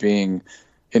as it being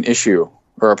an issue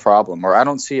or a problem, or I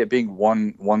don't see it being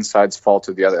one side's fault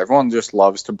or the other. Everyone just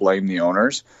loves to blame the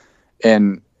owners,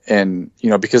 and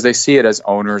because they see it as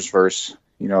owners versus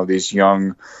these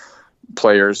young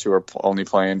players who are only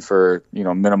playing for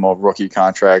minimal rookie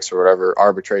contracts or whatever,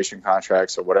 arbitration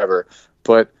contracts or whatever.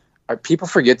 But people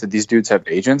forget that these dudes have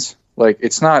agents. Like,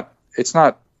 it's not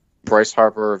Bryce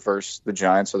Harper versus the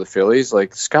Giants or the Phillies.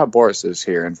 Like, Scott Boras is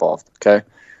here involved. Okay.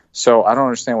 So I don't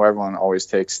understand why everyone always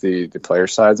takes the player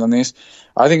sides on these.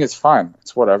 I think it's fine.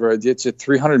 It's whatever. It's at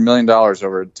 $300 million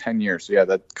over 10 years. So yeah,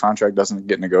 that contract doesn't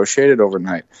get negotiated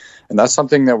overnight. And that's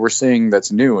something that we're seeing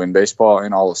that's new in baseball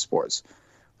and all of sports.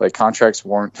 Like, contracts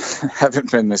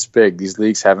haven't been this big. These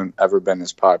leagues haven't ever been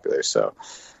this popular. So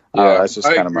Yeah, That's just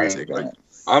I kind of my agree. take on it.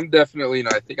 I'm definitely, and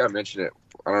I think I mentioned it.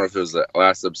 I don't know if it was the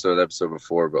last episode, the episode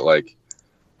before, but like,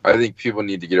 I think people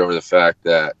need to get over the fact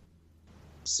that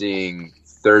seeing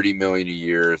 30 million a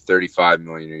year, 35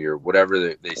 million a year,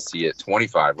 whatever they see it,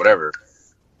 25, whatever,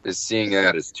 is seeing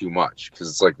that as too much. Because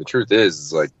it's like, the truth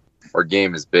is like, our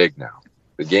game is big now.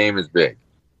 The game is big.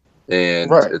 And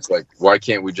Right. it's like, why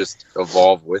can't we just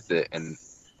evolve with it and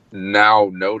now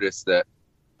notice that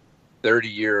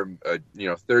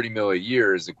 30 mil a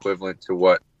year is equivalent to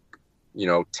what,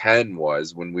 10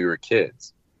 was when we were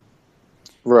kids.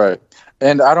 Right.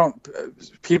 And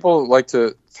people like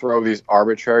to throw these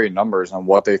arbitrary numbers on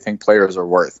what they think players are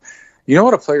worth. You know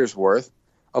what a player's worth?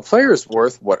 A player is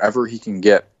worth whatever he can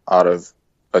get out of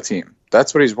a team.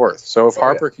 That's what he's worth. So if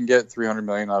Harper can get $300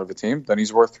 million out of a team, then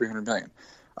he's worth $300 million.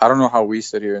 I don't know how we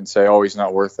sit here and say, oh, he's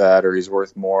not worth that, or he's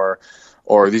worth more,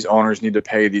 or these owners need to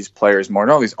pay these players more.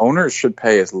 No, these owners should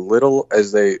pay as little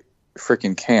as they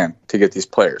freaking can to get these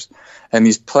players. And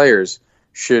these players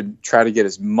should try to get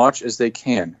as much as they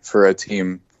can for a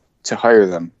team to hire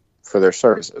them for their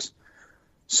services.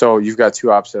 So you've got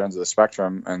two opposite ends of the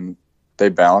spectrum, and they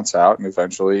balance out and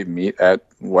eventually meet at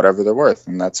whatever they're worth.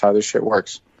 And that's how this shit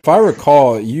works. If I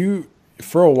recall,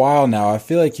 for a while now, I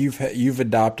feel like you've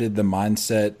adopted the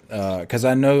mindset, because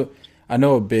I know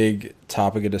a big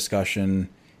topic of discussion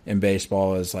in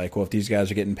baseball is like, well, if these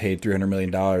guys are getting paid $300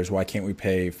 million, why can't we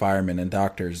pay firemen and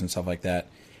doctors and stuff like that?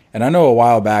 And I know a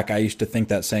while back I used to think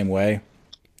that same way,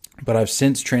 but I've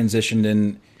since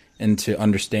transitioned into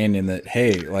understanding that,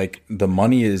 hey, like, the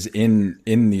money is in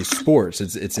these sports.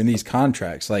 It's in these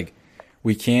contracts. Like,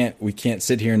 we can't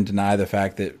sit here and deny the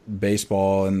fact that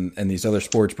baseball and these other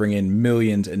sports bring in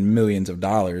millions and millions of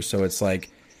dollars. So it's like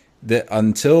that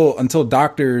until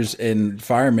doctors and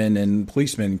firemen and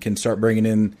policemen can start bringing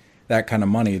in that kind of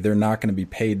money, they're not going to be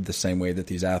paid the same way that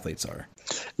these athletes are.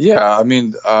 Yeah, I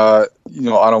mean, I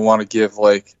don't want to give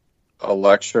like a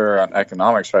lecture on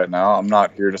economics right now. I'm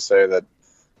not here to say that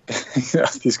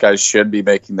these guys should be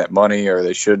making that money or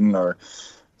they shouldn't, or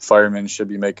firemen should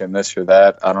be making this or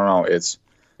that. I don't know.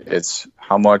 It's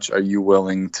how much are you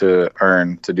willing to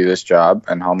earn to do this job,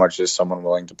 and how much is someone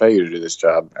willing to pay you to do this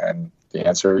job? And the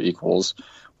answer equals,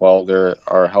 well, there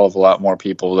are a hell of a lot more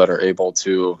people that are able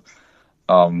to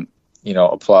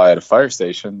apply at a fire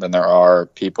station than there are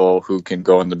people who can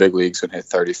go in the big leagues and hit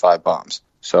 35 bombs.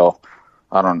 So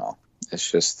I don't know. It's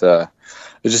just it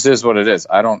just is what it is.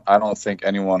 I don't think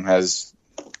anyone has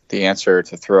the answer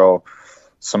to throw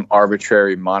some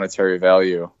arbitrary monetary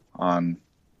value on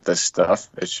this stuff.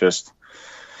 It's just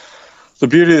the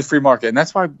beauty of the free market. And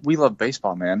that's why we love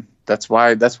baseball, man. That's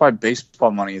why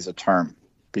baseball money is a term,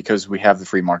 because we have the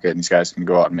free market and these guys can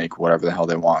go out and make whatever the hell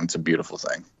they want. It's a beautiful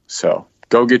thing. So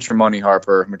go get your money,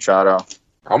 Harper, Machado.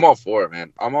 I'm all for it,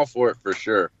 man. I'm all for it for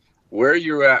sure. Where are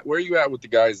you at with the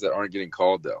guys that aren't getting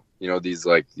called though?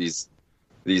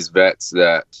 These vets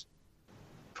that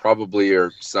probably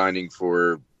are signing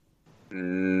for I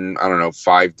don't know,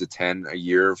 5 to 10 a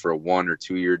year for a 1 or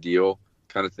 2 year deal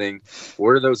kind of thing.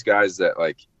 Where are those guys that,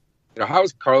 like, how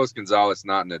is Carlos Gonzalez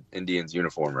not in an Indians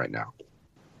uniform right now?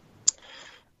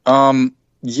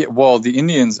 Yeah, well, the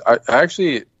Indians,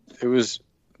 it was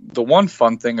the one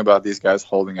fun thing about these guys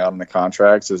holding out on the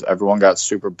contracts is everyone got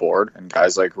super bored, and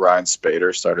guys like Ryan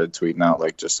Spader started tweeting out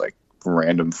just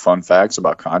random fun facts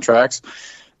about contracts.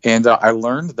 And I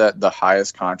learned that the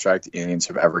highest contract the Indians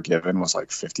have ever given was like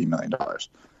 $50 million.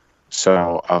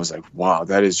 So I was like, wow,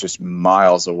 that is just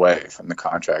miles away from the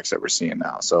contracts that we're seeing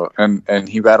now. So, and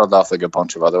he rattled off like a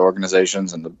bunch of other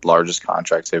organizations and the largest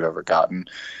contracts they've ever gotten.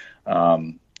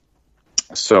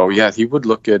 So yeah, he would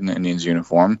look good in the Indians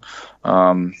uniform.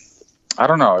 I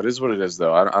don't know. It is what it is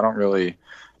though. I don't really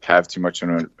have too much of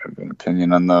an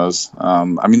opinion on those.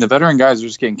 I mean, the veteran guys are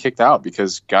just getting kicked out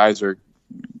because guys are,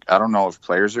 I don't know if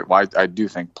players are. Well, I do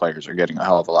think players are getting a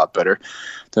hell of a lot better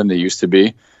than they used to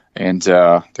be, and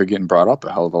they're getting brought up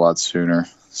a hell of a lot sooner.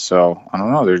 So I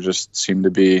don't know. They just seem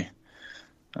to be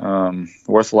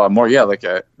worth a lot more. Yeah,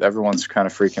 everyone's kind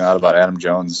of freaking out about Adam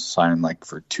Jones signing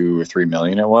for $2 or $3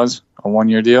 million. It was a 1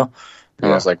 year deal,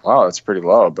 and I was like, wow, that's pretty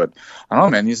low. But I don't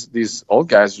know, man. These old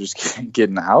guys are just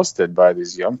getting ousted by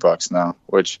these young bucks now,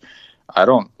 which I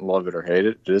don't love it or hate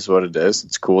it. It is what it is.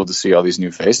 It's cool to see all these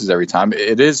new faces every time.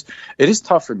 It is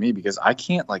tough for me because I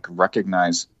can't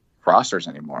recognize rosters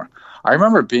anymore. I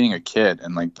remember being a kid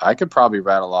and I could probably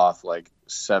rattle off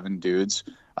 7 dudes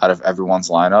out of everyone's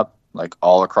lineup,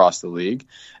 all across the league.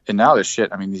 And now this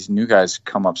shit, I mean, these new guys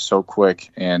come up so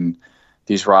quick and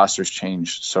these rosters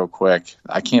change so quick.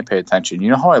 I can't pay attention. You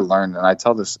know how I learned, and I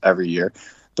tell this every year,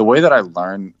 the way that I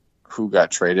learn who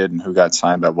got traded and who got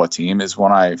signed by what team is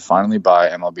when I finally buy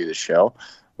MLB The Show,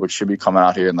 which should be coming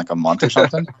out here in like a month or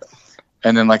something.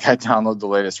 And then like I download the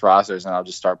latest rosters and I'll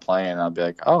just start playing. And I'll be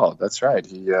like, oh, that's right.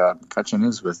 McCutchen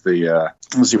is with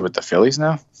was he with the Phillies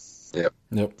now? Yep.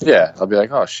 Yeah, I'll be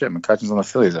like, oh shit, McCutchen's on the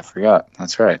Phillies. I forgot.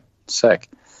 That's right. Sick.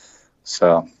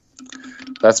 So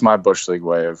that's my Bush League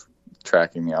way of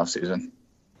tracking the off season.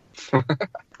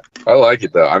 I like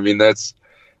it though. I mean,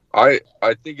 I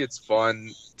think it's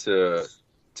fun to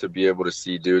be able to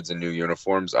see dudes in new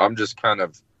uniforms. I'm just kind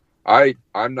of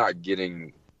I'm not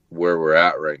getting where we're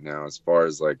at right now as far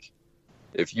as like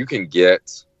if you can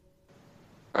get.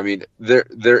 I mean,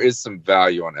 there is some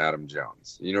value on Adam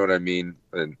Jones. You know what I mean?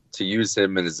 And to use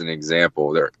him as an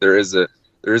example, there is a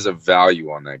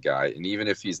value on that guy. And even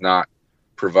if he's not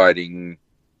providing,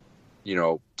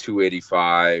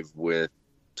 285 with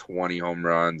 20 home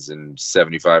runs and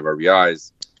 75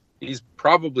 RBIs, he's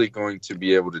probably going to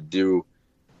be able to do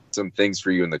some things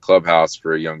for you in the clubhouse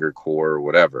for a younger core or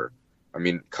whatever. I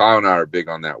mean, Kyle and I are big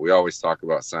on that. We always talk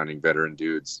about signing veteran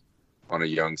dudes on a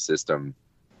young system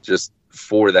just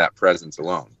for that presence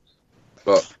alone.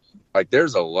 But like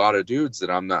there's a lot of dudes that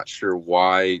I'm not sure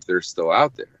why they're still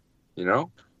out there,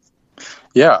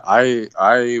 Yeah,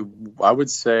 I would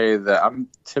say that I'm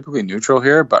typically neutral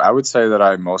here, but I would say that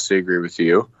I mostly agree with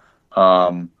you.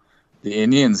 The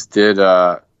Indians did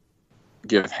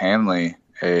give Hanley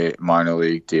a minor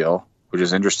league deal, which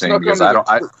is interesting because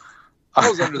I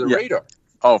was under the radar.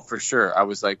 Oh, for sure. I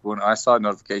was like, when I saw a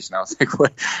notification, I was like,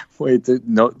 wait,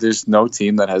 there's no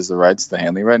team that has the rights to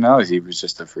Hanley right now. He was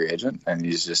just a free agent, and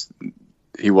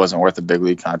he wasn't worth a big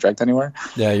league contract anywhere.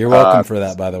 Yeah, you're welcome for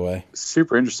that, by the way.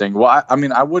 Super interesting. Well, I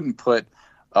mean, I wouldn't put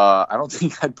I don't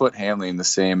think I'd put Hanley in the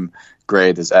same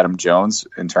grade as Adam Jones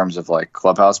in terms of like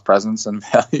clubhouse presence and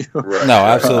value. Right. No,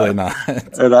 absolutely not.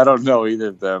 And I don't know either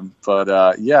of them,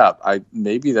 but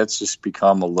maybe that's just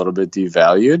become a little bit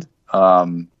devalued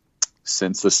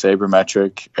since the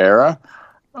sabermetric era.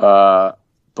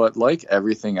 But like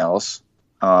everything else,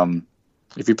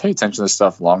 if you pay attention to this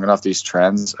stuff long enough, these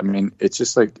trends, I mean, it's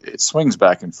just like it swings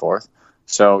back and forth.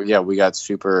 So yeah, we got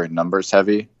super numbers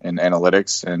heavy in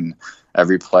analytics, and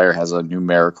every player has a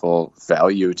numerical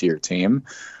value to your team.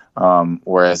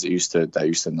 Whereas that used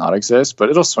to not exist, but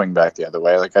it'll swing back the other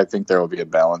way. Like I think there will be a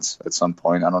balance at some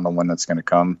point. I don't know when that's going to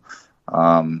come.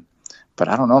 But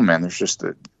I don't know, man.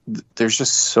 There's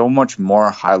just so much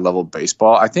more high level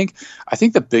baseball. I think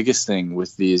the biggest thing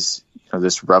with these,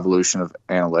 this revolution of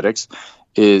analytics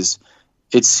is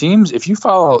it seems if you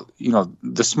follow,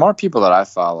 the smart people that I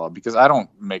follow, because I don't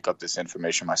make up this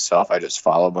information myself. I just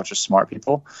follow a bunch of smart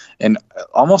people, and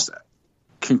almost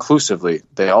conclusively,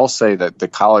 they all say that the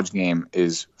college game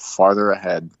is farther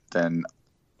ahead than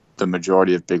the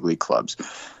majority of big league clubs.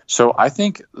 So I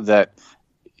think that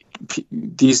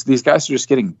these guys are just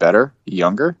getting better,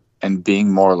 younger, and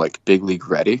being more like big league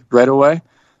ready right away.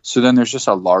 So then there's just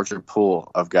a larger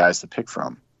pool of guys to pick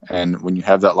from. And when you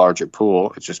have that larger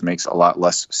pool, it just makes a lot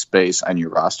less space on your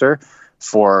roster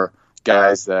for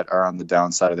guys that are on the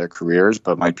downside of their careers,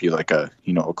 but might be like a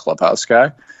clubhouse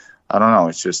guy. I don't know.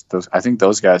 It's just I think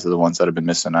those guys are the ones that have been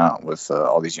missing out with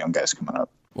all these young guys coming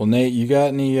up. Well, Nate, you got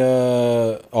any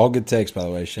all good takes, by the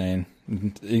way, Shane.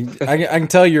 I can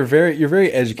tell you're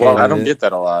very educated. Well, I don't get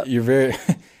that a lot. You're very,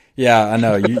 yeah, I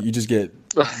know. You just get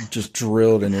just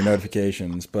drilled in your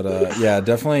notifications, but yeah,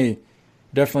 definitely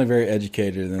very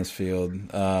educated in this field.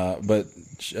 But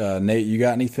Nate, you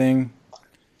got anything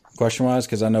question wise?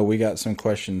 Because I know we got some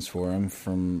questions for him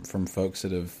from folks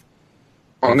that have.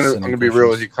 I'm gonna be real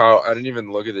with you, Kyle. I didn't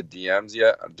even look at the DMs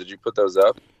yet. Did you put those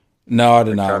up? No, I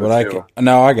did not. But I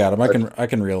got them. I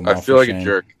can reel them off. I feel like Shane. A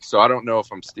jerk, so I don't know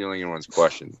if I'm stealing anyone's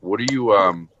question. What are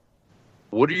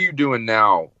you doing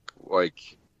now? Like,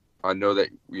 I know that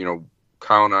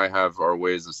Kyle and I have our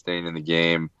ways of staying in the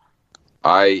game.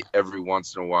 I every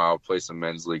once in a while play some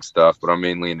men's league stuff, but I'm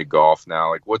mainly into golf now.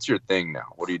 Like, what's your thing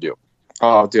now? What do you do?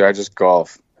 Oh, dude, I just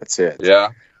golf. That's it. Yeah.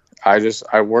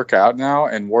 I work out now,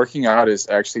 and working out is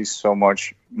actually so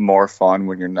much more fun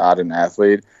when you're not an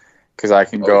athlete, because I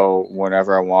can go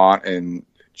whenever I want and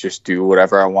just do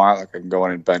whatever I want. Like I can go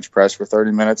in and bench press for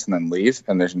 30 minutes and then leave,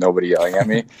 and there's nobody yelling at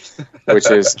me,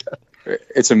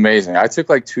 it's amazing. I took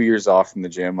like 2 years off from the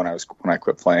gym when I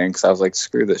quit playing, because I was like,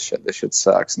 screw this shit. This shit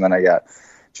sucks. And then I got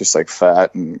just like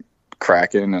fat and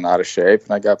cracking and out of shape,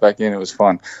 and I got back in. It was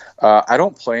fun. I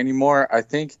don't play anymore. I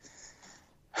think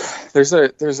there's a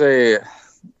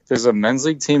men's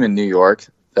league team in New York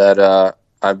that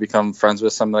I've become friends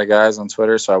with some of the guys on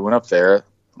Twitter. So I went up there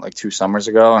like 2 summers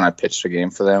ago, and I pitched a game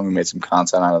for them. We made some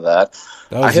content out of that.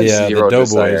 That was the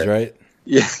Doughboys, right?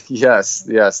 Yeah, yes,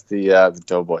 the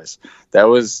Doughboys. That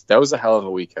was a hell of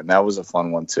a weekend. That was a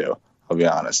fun one too. I'll be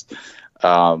honest.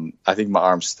 I think my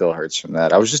arm still hurts from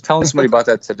that. I was just telling somebody about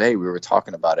that today. We were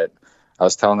talking about it. I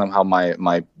was telling them how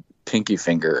my pinky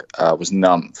finger was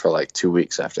numb for like 2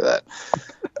 weeks after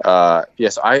that.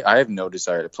 Yes, I have no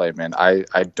desire to play, man.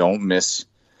 I don't miss.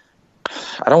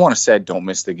 I don't want to say I don't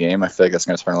miss the game. I feel like that's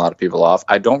going to turn a lot of people off.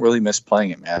 I don't really miss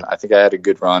playing it, man. I think I had a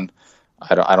good run.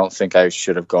 I don't think I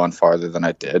should have gone farther than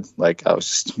I did. Like, I was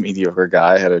just a mediocre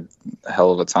guy. I had a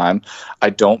hell of a time. I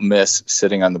don't miss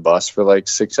sitting on the bus for like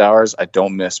 6 hours. I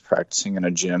don't miss practicing in a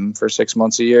gym for 6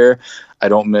 months a year. I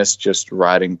don't miss just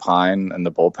riding pine in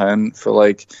the bullpen for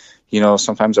like,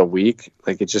 sometimes a week.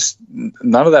 Like, it just,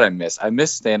 none of that I miss. I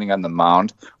miss standing on the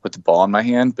mound with the ball in my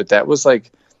hand, but that was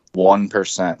like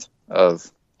 1%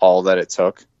 of all that it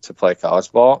took to play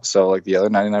college ball. So like the other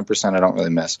 99% I don't really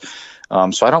miss.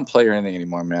 So I don't play or anything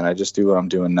anymore, man. I just do what I'm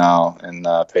doing now and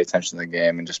pay attention to the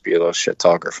game and just be a little shit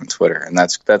talker from Twitter. And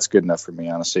that's good enough for me,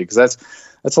 honestly, because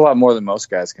that's a lot more than most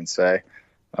guys can say.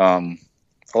 A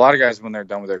lot of guys, when they're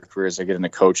done with their careers, they get into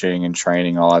coaching and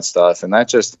training, all that stuff. And that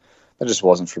just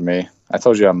wasn't for me. I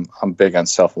told you I'm big on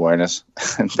self-awareness.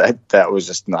 that was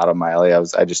just not on my alley.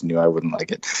 I just knew I wouldn't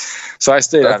like it. So I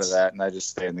stayed out of that, and I just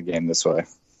stayed in the game this way.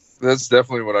 That's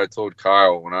definitely what I told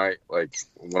Kyle when I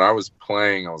was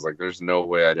playing. I was like, "There's no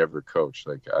way I'd ever coach.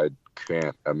 Like, I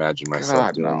can't imagine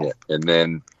myself doing it." And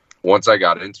then once I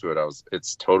got into it,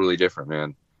 it's totally different,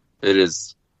 man. It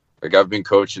is like I've been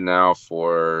coaching now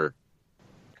for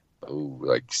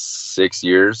like 6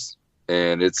 years,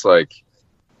 and it's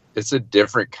a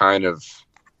different kind of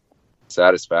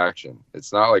satisfaction.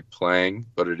 It's not like playing,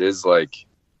 but it is like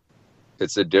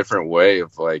it's a different way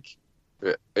of like.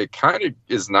 It kind of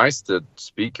is nice to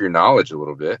speak your knowledge a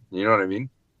little bit. You know what I mean?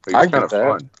 Like, it's kind of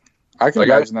fun. I can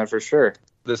imagine that for sure.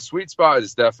 The sweet spot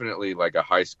is definitely like a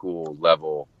high school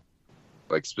level,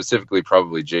 like specifically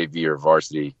probably JV or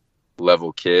varsity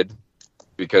level kid,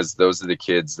 because those are the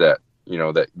kids that,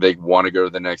 that they want to go to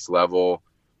the next level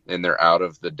and they're out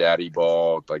of the daddy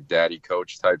ball, like daddy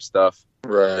coach type stuff.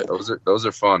 Right. Those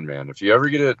are fun, man. If you ever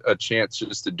get a chance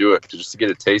just to do it, just to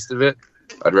get a taste of it,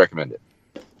 I'd recommend it.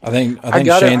 I think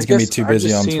Shane's gonna be too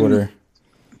busy on Twitter.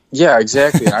 Yeah,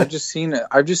 exactly. I've just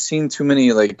seen too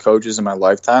many like coaches in my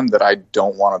lifetime that I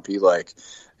don't want to be like,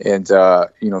 and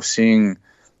seeing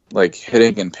like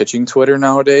hitting and pitching Twitter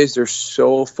nowadays, they're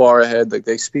so far ahead. Like,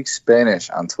 they speak Spanish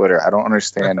on Twitter. I don't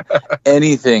understand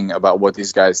anything about what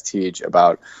these guys teach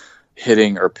about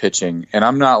hitting or pitching, and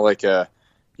I'm not like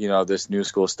this new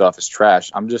school stuff is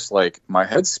trash. I'm just like, my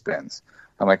head spins.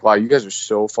 I'm like, wow, you guys are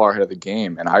so far ahead of the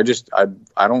game. And I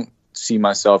don't see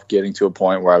myself getting to a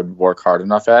point where I would work hard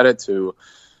enough at it to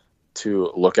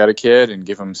look at a kid and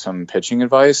give him some pitching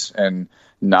advice and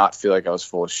not feel like I was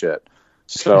full of shit.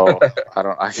 So I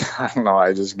don't know.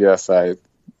 I just guess I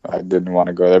didn't want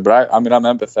to go there. But I'm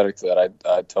empathetic to that.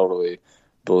 I totally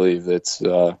believe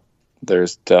that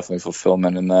there's definitely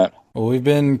fulfillment in that. Well, we've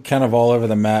been kind of all over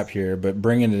the map here, but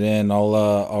bringing it in,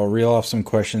 I'll reel off some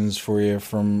questions for you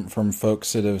from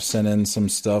folks that have sent in some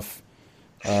stuff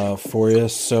for you,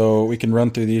 so we can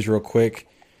run through these real quick.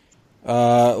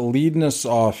 Leading us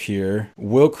off here,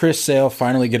 will Chris Sale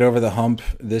finally get over the hump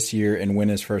this year and win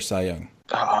his first Cy Young?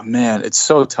 Oh man, it's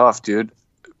so tough, dude.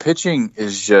 Pitching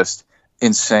is just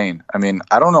insane. I mean,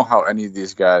 I don't know how any of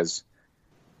these guys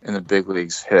in the big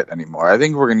leagues hit anymore. I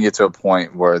think we're going to get to a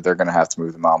point where they're going to have to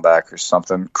move the mound back or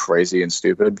something crazy and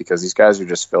stupid because these guys are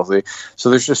just filthy. So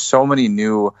there's just so many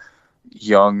new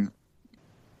young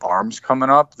arms coming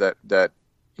up that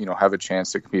have a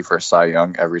chance to compete for a Cy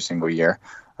Young every single year.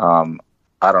 I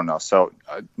don't know. So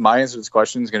my answer to this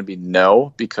question is going to be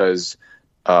no, because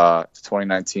the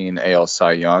 2019 AL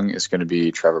Cy Young is going to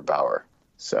be Trevor Bauer.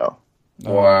 So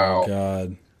wow, oh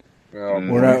God,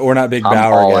 we're not big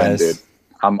Bauer guys. Dude.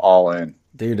 I'm all in.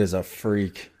 Dude is a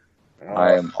freak.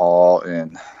 I am all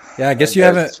in. Yeah, I guess you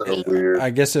haven't. So weird.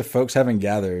 I guess if folks haven't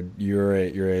gathered, you're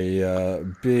a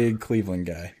big Cleveland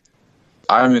guy.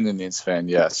 I'm an Indians fan.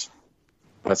 Yes,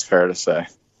 that's fair to say.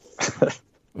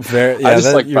 You're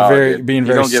Bauer, being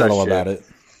very subtle about it.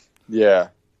 Yeah,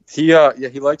 he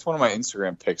liked one of my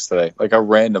Instagram pics today, like a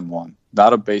random one,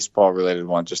 not a baseball related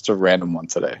one, just a random one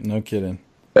today. No kidding.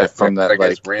 From that,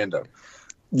 like random.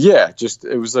 Yeah, just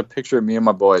it was a picture of me and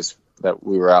my boys that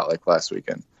we were out like last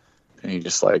weekend, and he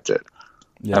just liked it.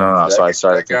 Yeah. I don't know, so I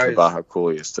started thinking about how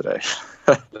cool he is today.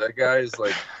 That guy is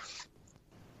like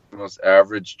the most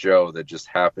average Joe that just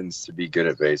happens to be good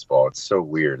at baseball. It's so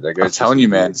weird. That guy's I'm telling you,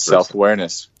 man,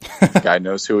 self-awareness. The guy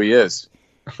knows who he is.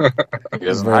 He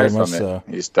doesn't hide from it.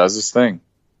 He just does his thing.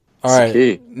 All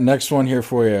right, next one here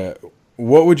for you.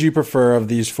 What would you prefer of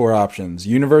these four options?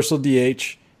 Universal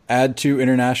DH, add 2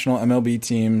 international MLB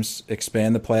teams,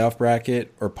 expand the playoff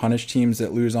bracket, or punish teams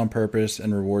that lose on purpose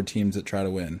and reward teams that try to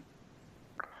win?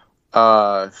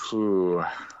 I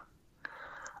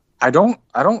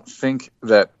don't think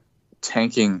that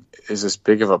tanking is as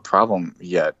big of a problem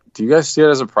yet. Do you guys see it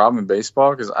as a problem in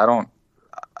baseball? Because I don't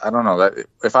know that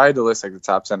if I had to list like the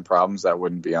top 10 problems, that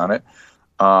wouldn't be on it.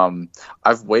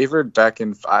 I've wavered back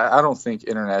in. I don't think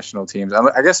international teams.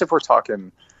 I guess if we're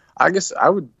talking,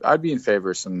 I'd be in favor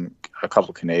of a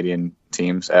couple Canadian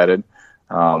teams added.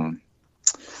 A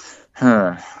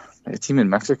team in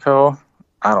Mexico.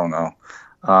 I don't know.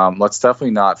 Let's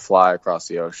definitely not fly across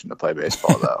the ocean to play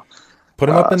baseball though. Put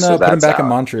them up in put them back in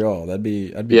Montreal. I'd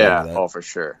be yeah. With that. Oh, for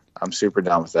sure. I'm super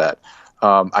down with that.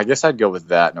 I guess I'd go with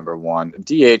that number one.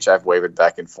 DH, I've wavered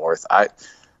back and forth.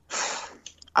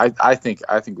 I think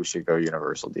we should go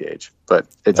universal DH, but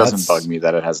it doesn't bug me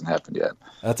that it hasn't happened yet.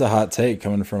 That's a hot take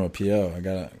coming from a PO.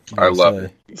 I love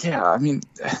it. Yeah, I mean,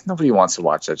 nobody wants to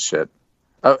watch that shit.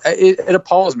 It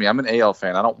appalls me. I'm an AL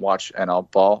fan. I don't watch NL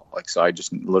ball, so I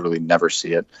just literally never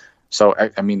see it. So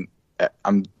I mean,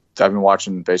 I've been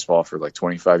watching baseball for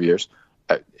 25 years.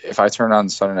 If I turn on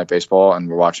Sunday Night Baseball and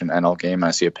we're watching an NL game and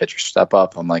I see a pitcher step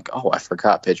up, I'm like, oh, I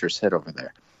forgot pitchers hit over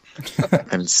there.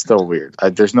 And it's still weird.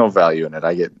 There's no value in it.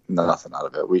 I get nothing out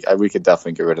of it. We could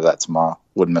definitely get rid of that tomorrow.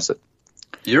 Wouldn't miss it.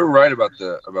 You're right about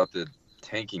the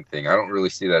tanking thing. I don't really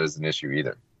see that as an issue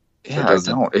either. Yeah, I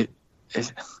don't.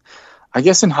 I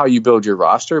guess in how you build your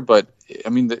roster, but I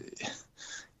mean,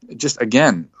 just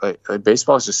again,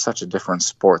 baseball is just such a different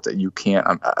sport that you can't.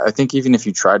 I think even if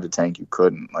you tried to tank, you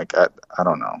couldn't. I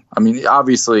don't know. I mean,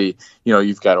 obviously,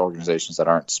 you've got organizations that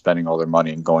aren't spending all their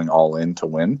money and going all in to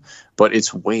win, but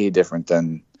it's way different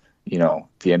than the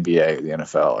NBA, or the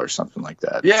NFL, or something like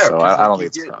that. Yeah. So I don't think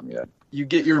it's a problem yet. You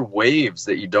get your waves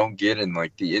that you don't get in the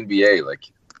NBA.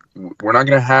 We're not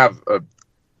gonna have a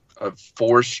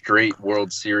 4 straight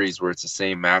World Series where it's the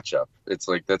same matchup. It's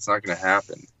that's not gonna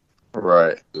happen.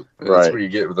 Right. That's what you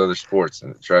get with other sports,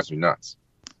 and it drives me nuts.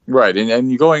 Right,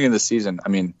 and you going into the season, I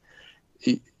mean,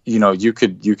 you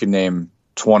could name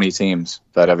 20 teams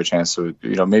that have a chance to,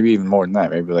 maybe even more than that,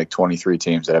 maybe 23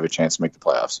 teams that have a chance to make the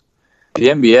playoffs. The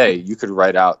NBA, you could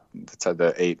write out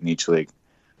the 8 in each league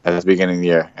at the beginning of the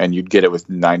year, and you'd get it with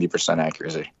 90%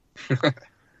 accuracy.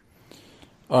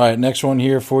 All right, next one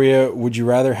here for you. Would you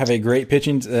rather have a great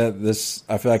pitching? I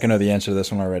feel like I know the answer to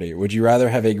this one already. Would you rather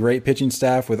have a great pitching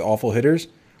staff with awful hitters,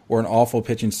 or an awful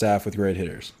pitching staff with great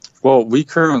hitters? Well, we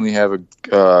currently have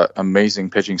a amazing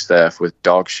pitching staff with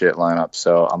dog shit lineup,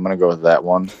 so I'm gonna go with that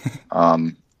one.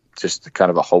 Just kind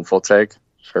of a hopeful take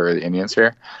for the Indians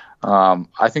here.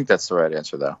 I think that's the right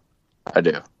answer, though. I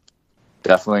do.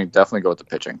 Definitely go with the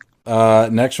pitching.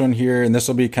 Next one here, and this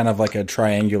will be kind of like a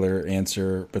triangular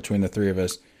answer between the three of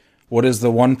us. What is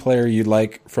the one player you'd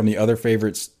like from the other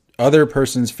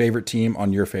person's favorite team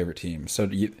on your favorite team? So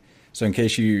in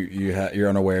case you're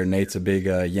unaware, Nate's a big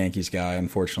Yankees guy,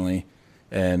 unfortunately,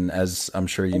 and as I'm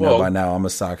sure you know by now, I'm a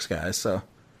Sox guy. So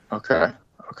okay,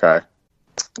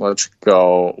 let's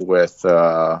go with.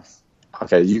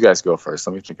 Okay, you guys go first.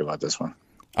 Let me think about this one.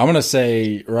 I'm gonna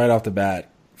say right off the bat,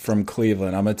 from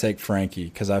Cleveland, I'm gonna take Frankie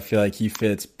because I feel like he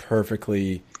fits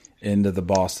perfectly into the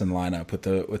Boston lineup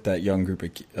with that young group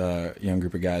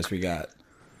of guys we got.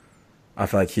 I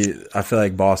feel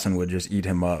like Boston would just eat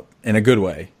him up in a good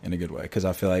way, because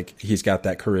I feel like he's got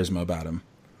that charisma about him.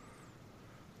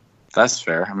 That's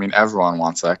fair. I mean, everyone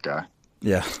wants that guy.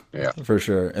 Yeah, for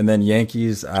sure. And then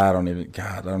Yankees, I don't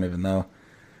even know.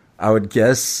 I would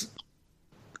guess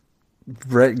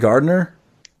Brett Gardner.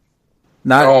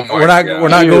 We're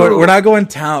not going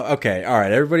talent. Okay, all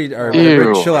right, everybody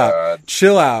chill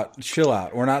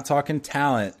out. We're not talking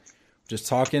talent. Just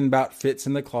talking about fits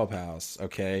in the clubhouse,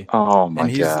 okay? Oh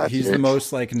my god! He's the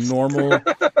most normal.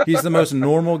 He's the most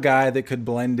normal guy that could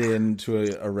blend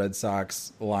into a Red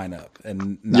Sox lineup.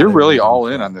 And you're really all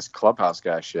in on this clubhouse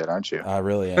guy shit, aren't you? I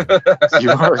really am.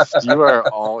 you are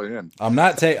all in.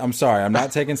 I'm sorry. I'm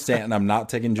not taking Stanton. I'm not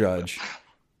taking Judge.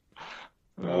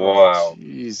 Wow,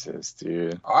 Jesus,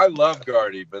 dude! I love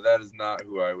Gardy, but that is not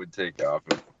who I would take off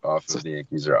of the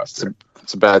Yankees roster.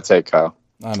 It's a bad take, Kyle.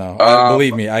 I know.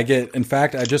 Believe me, in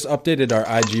fact, I just updated our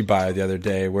IG bio the other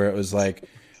day where it was like,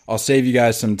 I'll save you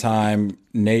guys some time.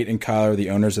 Nate and Kyle are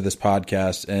the owners of this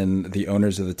podcast and the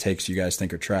owners of the takes you guys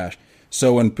think are trash.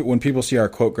 So when people see our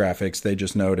quote graphics, they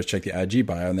just know to check the IG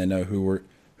bio and they know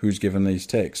who's giving these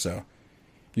takes. So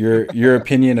your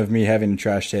opinion of me having a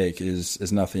trash take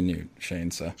is nothing new,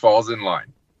 Shane. So falls in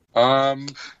line. I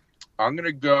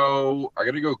gotta go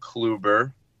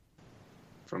Kluber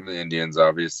from the Indians,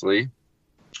 obviously.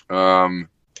 Again,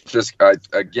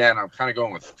 I'm kind of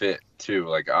going with fit too.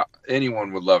 Like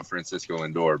anyone would love Francisco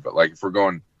Lindor, but like if we're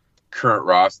going current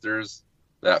rosters,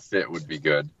 that fit would be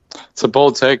good. It's a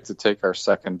bold take to take our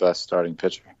second best starting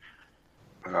pitcher.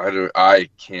 I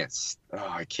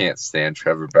can't stand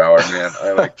Trevor Bauer, man.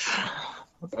 I like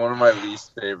one of my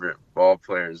least favorite ball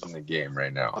players in the game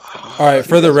right now. All right,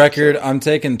 for the record, I'm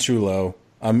taking Tulo.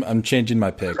 I'm changing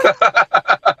my pick.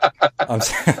 I'm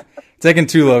taking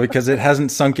Tulo because it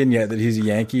hasn't sunk in yet that he's a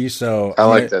Yankee. So I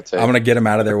like that take. I'm going to get him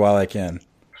out of there while I can.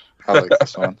 I like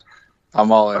this one.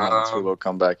 I'm all in on Tulo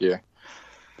comeback here.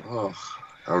 Oh,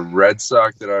 a Red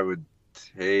Sox that I would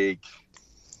take.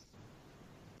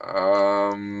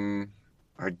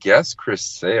 I guess Chris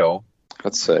Sale.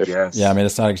 That's safe. Yes. Yeah, I mean,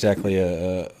 it's not exactly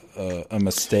a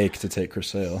mistake to take Chris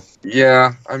Sale.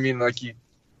 Yeah, I mean, like you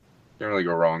can't really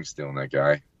go wrong stealing that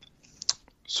guy.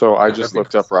 So I just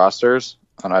looked up rosters,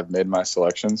 and I've made my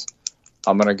selections.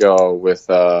 I'm going to go with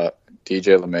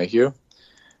DJ LeMahieu,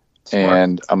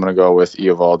 and I'm going to go with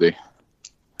Eovaldi.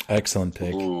 Excellent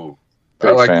pick. Ooh,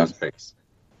 I like those picks.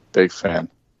 Big fan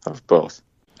of both.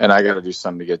 And I got to do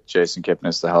something to get Jason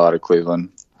Kipnis the hell out of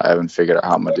Cleveland. I haven't figured out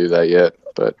how I'm going to do that yet,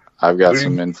 but I've got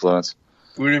some influence.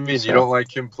 What do you mean? So, you don't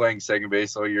like him playing second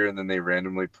base all year and then they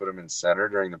randomly put him in center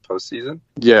during the postseason?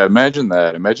 Yeah, imagine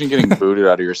that. Imagine getting booted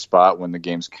out of your spot when the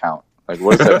games count. Like,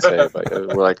 what does that say? Like,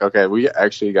 we're like, okay, we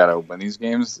actually got to win these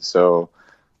games. So,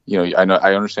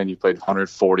 I understand you played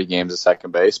 140 games at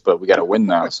second base, but we got to win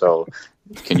now. So,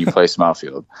 can you play some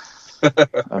outfield?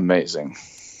 Amazing.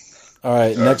 All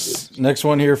right, next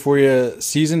one here for you.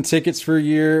 Season tickets for a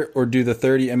year or do the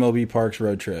 30 MLB Parks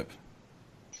road trip?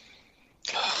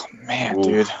 Oh, man,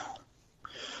 dude.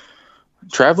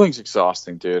 Traveling's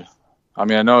exhausting, dude. I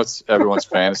mean, I know it's everyone's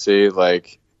fantasy.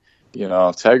 Like,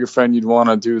 tag a friend you'd want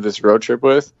to do this road trip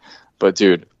with. But,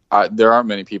 dude, there aren't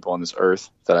many people on this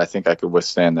earth that I think I could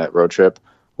withstand that road trip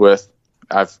with.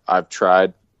 I've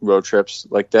tried road trips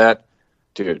like that.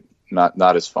 Dude,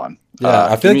 not as fun.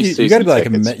 Yeah, I feel like you got to be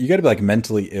like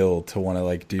mentally ill to want to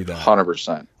like do that.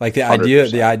 100%. Like the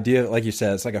idea, like you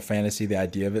said, it's like a fantasy. The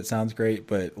idea of it sounds great,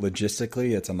 but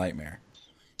logistically, it's a nightmare.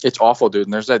 It's awful, dude.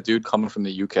 And there's that dude coming from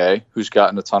the UK who's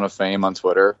gotten a ton of fame on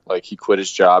Twitter. Like he quit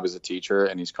his job as a teacher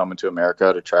and he's coming to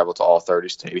America to travel to all 30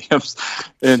 stadiums.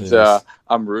 And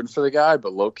I'm rooting for the guy,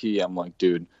 but low key, I'm like,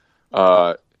 dude,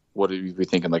 what are you be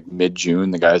thinking? Like mid-June,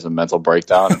 the guy has a mental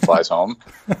breakdown and flies home.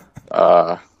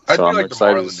 So I'm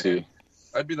excited to see.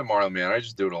 I'd be the Marlin man. I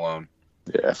just do it alone.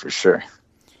 Yeah, for sure.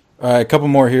 All right, a couple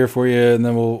more here for you, and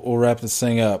then we'll wrap this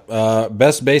thing up.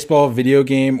 Best baseball video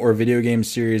game or video game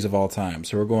series of all time.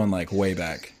 So we're going like way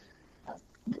back.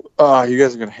 You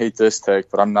guys are gonna hate this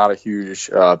take, but I'm not a huge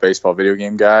baseball video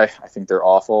game guy. I think they're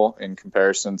awful in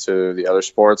comparison to the other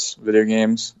sports video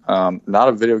games. Not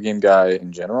a video game guy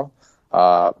in general.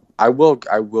 I will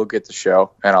get the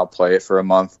show and I'll play it for a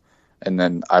month, and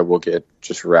then I will get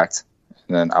just wrecked,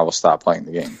 and then I will stop playing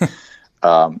the game.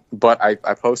 But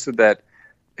I posted that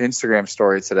Instagram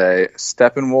story today.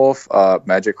 Steppenwolf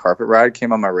Magic Carpet Ride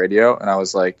came on my radio, and I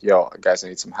was like, yo, guys, I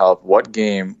need some help. What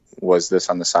game was this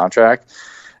on the soundtrack?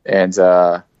 And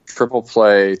Triple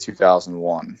Play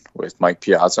 2001 with Mike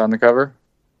Piazza on the cover.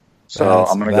 So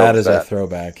I'm going to go with that. That is a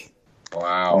throwback.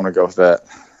 Wow. I'm going to go with that.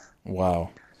 Wow.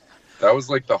 That was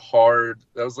like the hard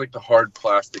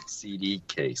plastic CD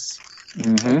case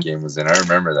that game was in. I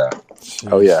remember that.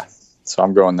 Jeez. Oh, yeah. So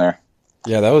I'm going there.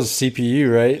 Yeah, that was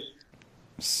CPU, right?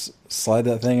 Slide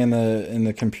that thing in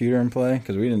the computer and play,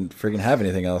 because we didn't freaking have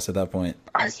anything else at that point.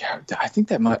 I think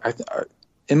that might.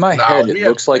 In my head, it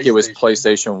looks like it was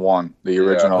PlayStation 1, the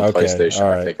original PlayStation.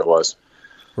 Right. I think it was.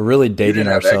 We're really dating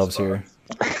ourselves here.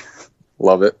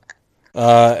 Love it.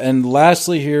 And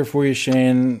lastly, here for you,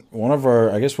 Shane, one of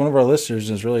our listeners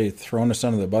has really thrown us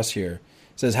under the bus here.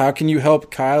 It says, how can you help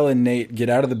Kyle and Nate get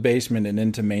out of the basement and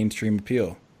into mainstream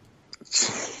appeal?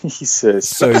 Jesus.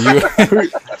 So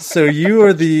you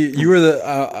were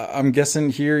the I'm guessing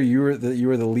here you were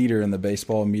the leader in the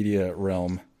baseball media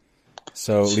realm.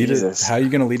 So how are you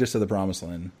going to lead us to the promised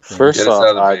land? First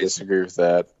off, I disagree with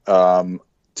that.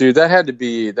 Dude, that had to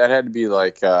be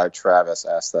like Travis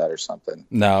asked that or something.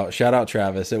 No, shout out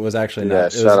Travis. It was actually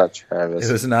not. Yeah, shout out Travis.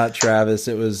 It was not Travis.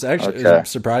 It was actually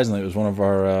surprisingly it was one of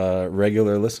our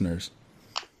regular listeners.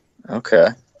 Okay.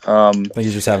 I think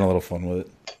he's just having a little fun with it.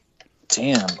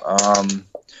 Damn.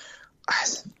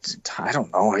 I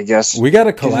don't know. I guess we got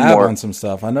to collab on some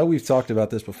stuff. I know we've talked about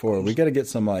this before. We got to get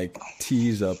some like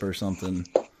teas up or something.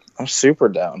 I'm super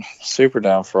down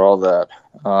for all that.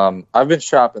 I've been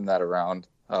shopping that around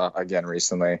again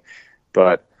recently,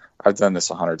 but I've done this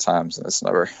 100 times and it's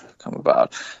never come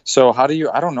about. So how do you?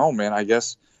 I don't know, man. I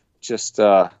guess just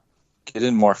get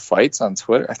in more fights on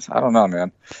Twitter. I don't know,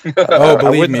 man. Oh,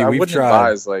 believe me, we've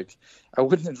tried. I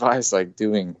wouldn't advise like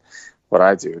doing what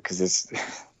I do because it's.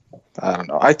 I don't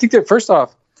know. I think that first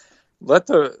off, let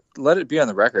it be on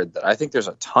the record that I think there's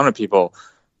a ton of people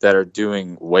that are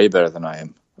doing way better than I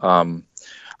am.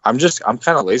 I'm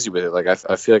kind of lazy with it. Like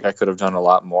I feel like I could have done a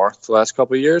lot more the last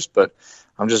couple of years, but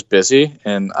I'm just busy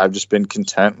and I've just been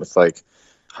content with like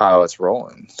how it's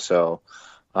rolling. So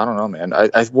I don't know, man.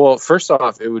 Well, first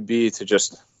off, it would be to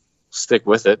just stick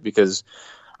with it because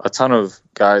a ton of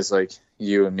guys like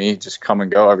you and me just come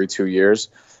and go every 2 years,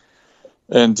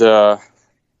 and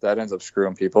that ends up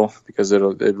screwing people because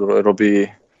it'll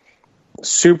be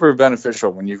super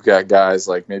beneficial when you've got guys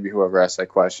like maybe whoever asked that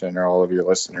question or all of your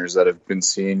listeners that have been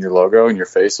seeing your logo and your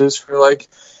faces for like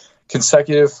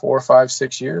consecutive 4, 5,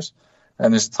 6 years,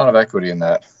 and there's a ton of equity in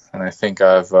that. And I think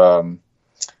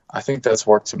I think that's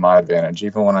worked to my advantage.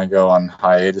 Even when I go on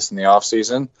hiatus in the off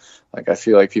season, like I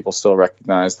feel like people still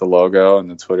recognize the logo and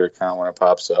the Twitter account when it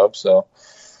pops up. So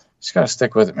just gotta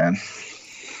stick with it, man.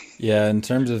 Yeah, in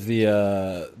terms of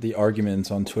the arguments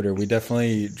on Twitter, we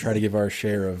definitely try to give our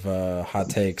share of hot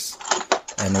takes,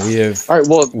 and we have. All right,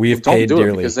 well, we've paid don't do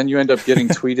dearly it because then you end up getting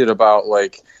tweeted about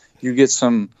like you get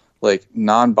some like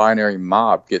non-binary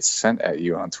mob gets sent at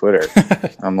you on Twitter.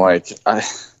 I'm like,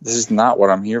 this is not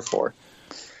what I'm here for.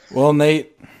 Well,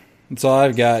 Nate, that's all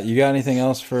I've got. You got anything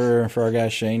else for our guy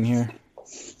Shane here?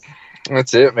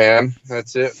 That's it, man.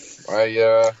 That's it.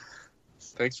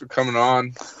 Thanks for coming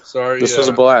on. Sorry. This was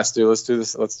a blast, dude. Let's do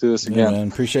this again. Yeah, man.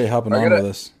 Appreciate hopping on with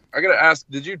us. I got to ask,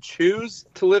 did you choose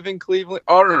to live in Cleveland?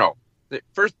 Oh, no. The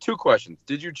first 2 questions.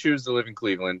 Did you choose to live in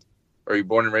Cleveland? Are you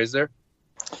born and raised there?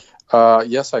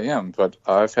 Yes, I am, but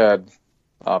I've had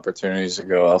opportunities to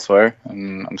go elsewhere,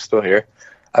 and I'm still here.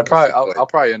 I'll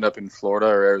probably end up in Florida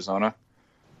or Arizona.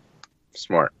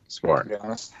 Smart. To be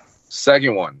honest.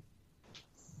 Second one.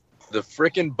 The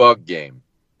frickin' bug game.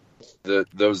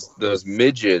 Those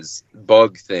midges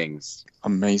bug things.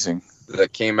 Amazing.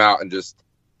 That came out and just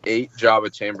ate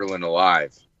Jabba Chamberlain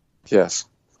alive. Yes.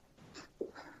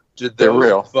 They're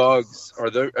real. Bugs are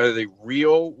they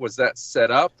real? Was that set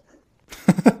up?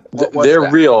 They're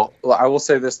real. I will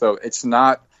say this though, that's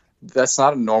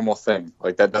not a normal thing.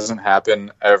 Like that doesn't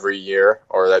happen every year,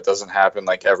 or that doesn't happen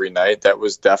like every night. That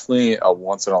was definitely a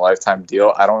once in a lifetime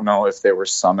deal. I don't know if they were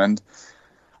summoned.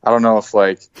 I don't know if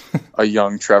like a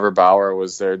young Trevor Bauer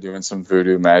was there doing some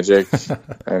voodoo magic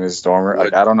in his dormer.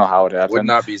 Like I don't know how it happened. Would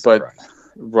not be surprised.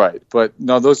 But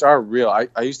no, those are real.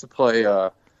 I used to play.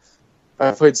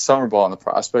 I played summer ball in the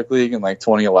Prospect League in like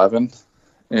 2011,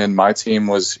 and my team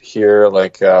was here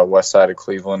like west side of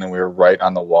Cleveland, and we were right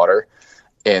on the water.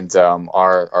 And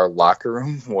our locker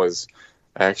room was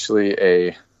actually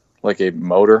a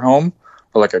motorhome.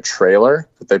 Or like a trailer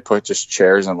that they put just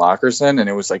chairs and lockers in, and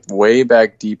it was like way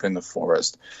back deep in the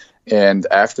forest. And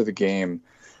after the game,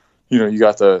 you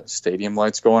got the stadium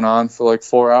lights going on for like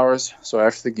 4 hours. So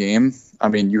after the game, I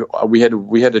mean, we had to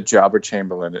Jabba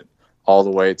Chamberlain it all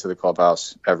the way to the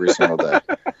clubhouse every single day.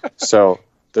 So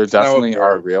they definitely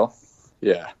are real.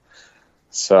 Yeah.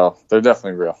 So they're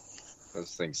definitely real.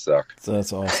 Those things suck. So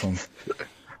that's awesome.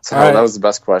 So that was the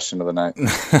best question of the night.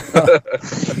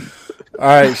 All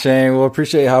right, Shane. Well,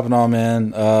 appreciate you hopping on, man.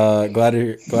 Glad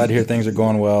to hear things are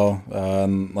going well.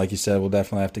 Like you said, we'll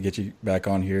definitely have to get you back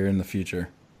on here in the future.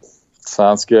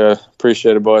 Sounds good.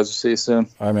 Appreciate it, boys. We'll see you soon.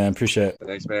 All right, man. Appreciate it.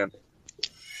 Thanks, man.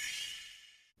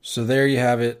 So there you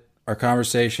have it. Our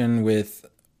conversation with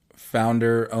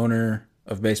founder, owner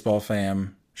of Baseball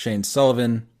Fam, Shane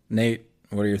Sullivan. Nate,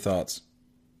 what are your thoughts?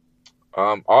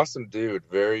 Awesome dude.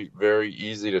 Very, very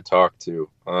easy to talk to.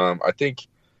 I think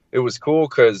it was cool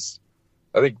because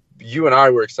I think you and I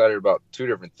were excited about 2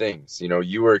 different things.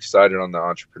 You were excited on the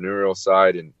entrepreneurial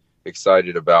side and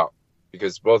excited about,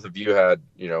 because both of you had,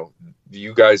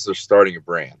 you guys are starting a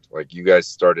brand. Like you guys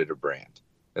started a brand,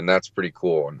 and that's pretty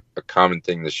cool and a common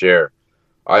thing to share.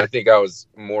 I think I was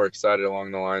more excited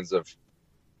along the lines of,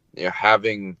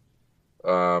 having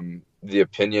the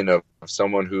opinion of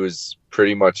someone who is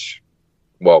pretty much,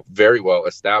 very well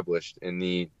established in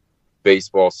the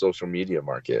baseball social media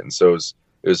market. And so it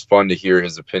was fun to hear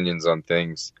his opinions on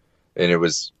things, and it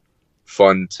was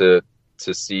fun to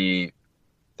see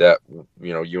that,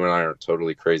 you and I aren't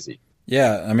totally crazy.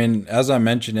 Yeah. I mean, as I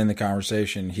mentioned in the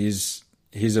conversation, he's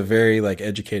a very like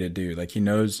educated dude. Like he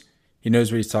knows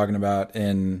what he's talking about.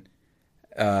 And,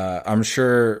 I'm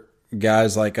sure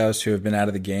guys like us who have been out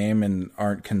of the game and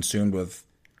aren't consumed with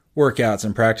workouts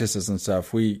and practices and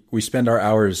stuff, we spend our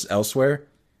hours elsewhere,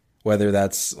 whether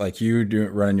that's like you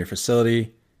running your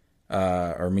facility,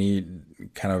 or me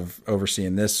kind of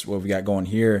overseeing what we got going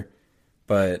here.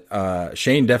 But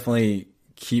Shane definitely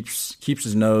keeps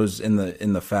his nose in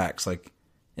the facts, like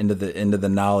into the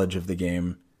knowledge of the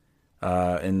game.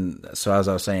 And so as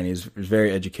I was saying, he's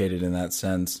very educated in that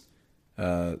sense.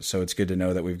 So it's good to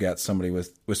know that we've got somebody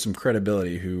with some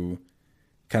credibility who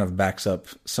kind of backs up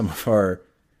some of our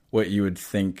what you would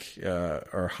think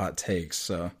are hot takes.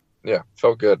 So yeah,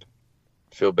 felt good.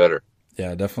 Feel better.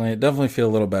 Yeah, definitely feel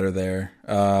a little better there.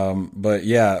 But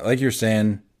yeah, like you're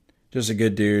saying, just a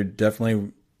good dude.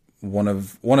 Definitely one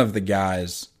of the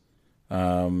guys.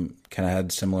 Kind of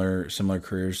had similar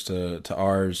careers to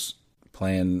ours,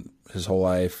 playing his whole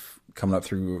life, coming up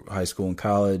through high school and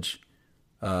college.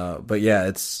 But yeah,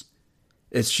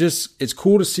 it's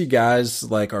cool to see guys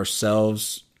like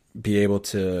ourselves be able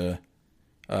to.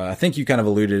 I think you kind of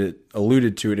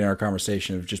alluded to it in our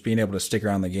conversation of just being able to stick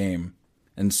around the game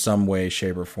in some way,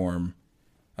 shape, or form.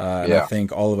 And I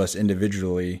think all of us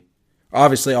individually,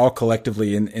 obviously all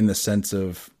collectively in the sense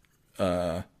of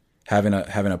having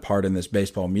a part in this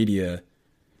baseball media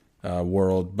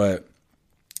world, but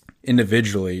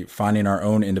individually finding our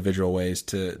own individual ways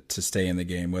to stay in the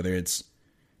game, whether it's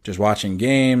just watching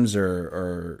games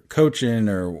or coaching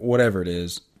or whatever it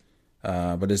is.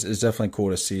 But it's definitely cool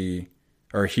to see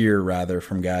or hear rather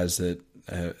from guys that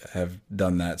have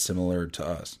done that similar to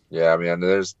us. Yeah, I mean,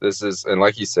 and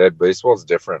like you said, baseball's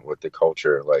different with the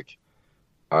culture. Like,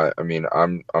 I mean,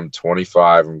 I'm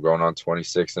 25. I'm going on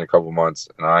 26 in a couple months,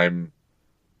 and I'm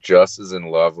just as in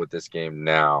love with this game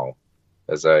now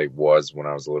as I was when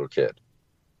I was a little kid.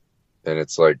 And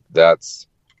it's like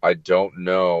I don't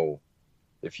know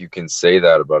if you can say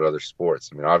that about other sports.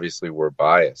 I mean, obviously we're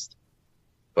biased,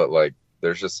 but like,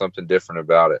 there's just something different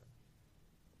about it.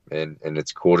 And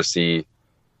it's cool to see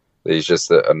that he's just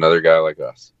another guy like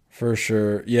us. For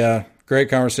sure. Yeah. Great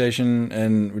conversation.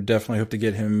 And we definitely hope to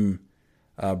get him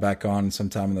back on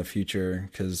sometime in the future.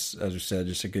 Cause as we said,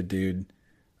 just a good dude.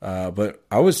 But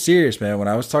I was serious, man, when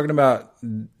I was talking about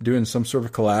doing some sort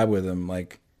of collab with him.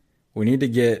 Like we need to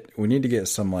get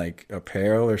some like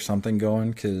apparel or something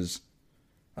going. Cause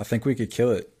I think we could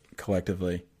kill it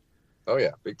collectively. Oh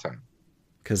yeah. Big time.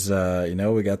 Because,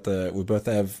 we both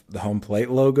have the home plate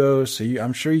logo, so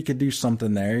I'm sure you could do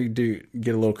something there. You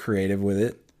get a little creative with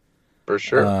it. For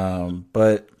sure.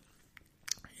 But,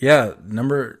 yeah,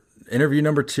 interview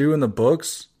number 2 in the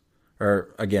books,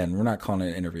 or again, we're not calling it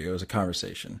an interview. It was a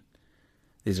conversation.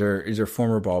 These are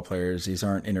former ball players. These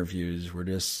aren't interviews. We're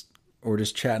just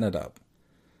chatting it up.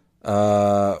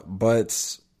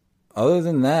 But other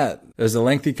than that, it was a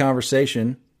lengthy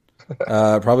conversation.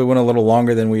 Probably went a little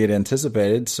longer than we had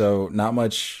anticipated, so not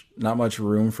much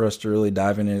room for us to really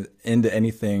dive into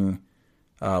anything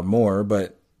more.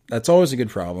 But that's always a good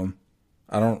problem.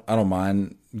 I don't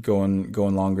mind going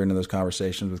longer into those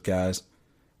conversations with guys.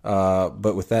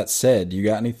 But with that said, you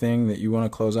got anything that you want to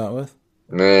close out with?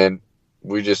 Man,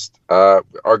 we just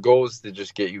our goal is to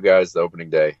just get you guys the opening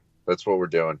day. That's what we're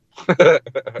doing.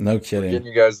 No kidding. We're getting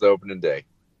you guys the opening day.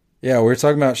 Yeah, we were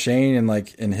talking about Shane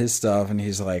and his stuff, and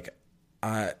he's like,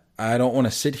 I don't want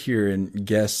to sit here and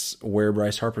guess where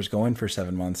Bryce Harper's going for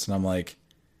 7 months. And I'm like,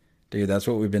 dude, that's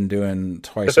what we've been doing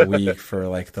twice a week for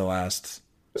like the last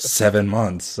 7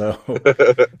 months. So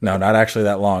no, not actually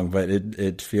that long, but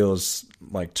it feels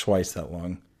like twice that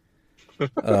long.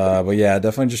 But yeah,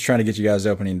 definitely just trying to get you guys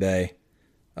opening day.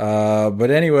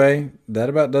 But anyway, that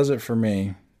about does it for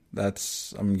me.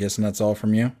 I'm guessing that's all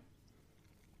from you.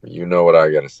 You know what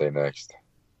I got to say next.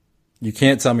 You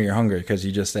can't tell me you're hungry because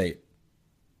you just ate.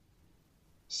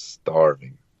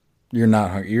 Starving. You're not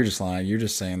hungry. You're just lying. You're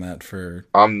just saying that for...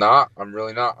 I'm not. I'm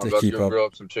really not. I'm about to go up. grill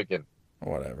up some chicken.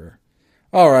 Whatever.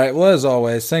 All right. Well, as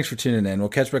always, thanks for tuning in. We'll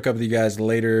catch back up with you guys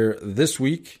later this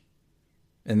week.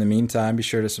 In the meantime, be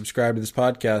sure to subscribe to this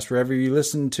podcast wherever you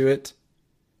listen to it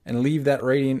and leave that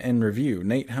rating and review.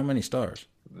 Nate, how many stars?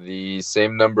 The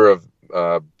same number of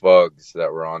bugs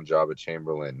that were on Jabba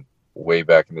Chamberlain way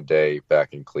back in the day,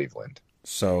 back in Cleveland.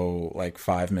 So, like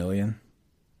 5 million?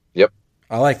 Yep.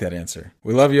 I like that answer.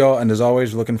 We love you all, and as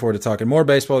always, we're looking forward to talking more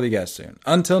baseball with you guys soon.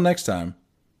 Until next time,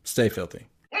 stay filthy.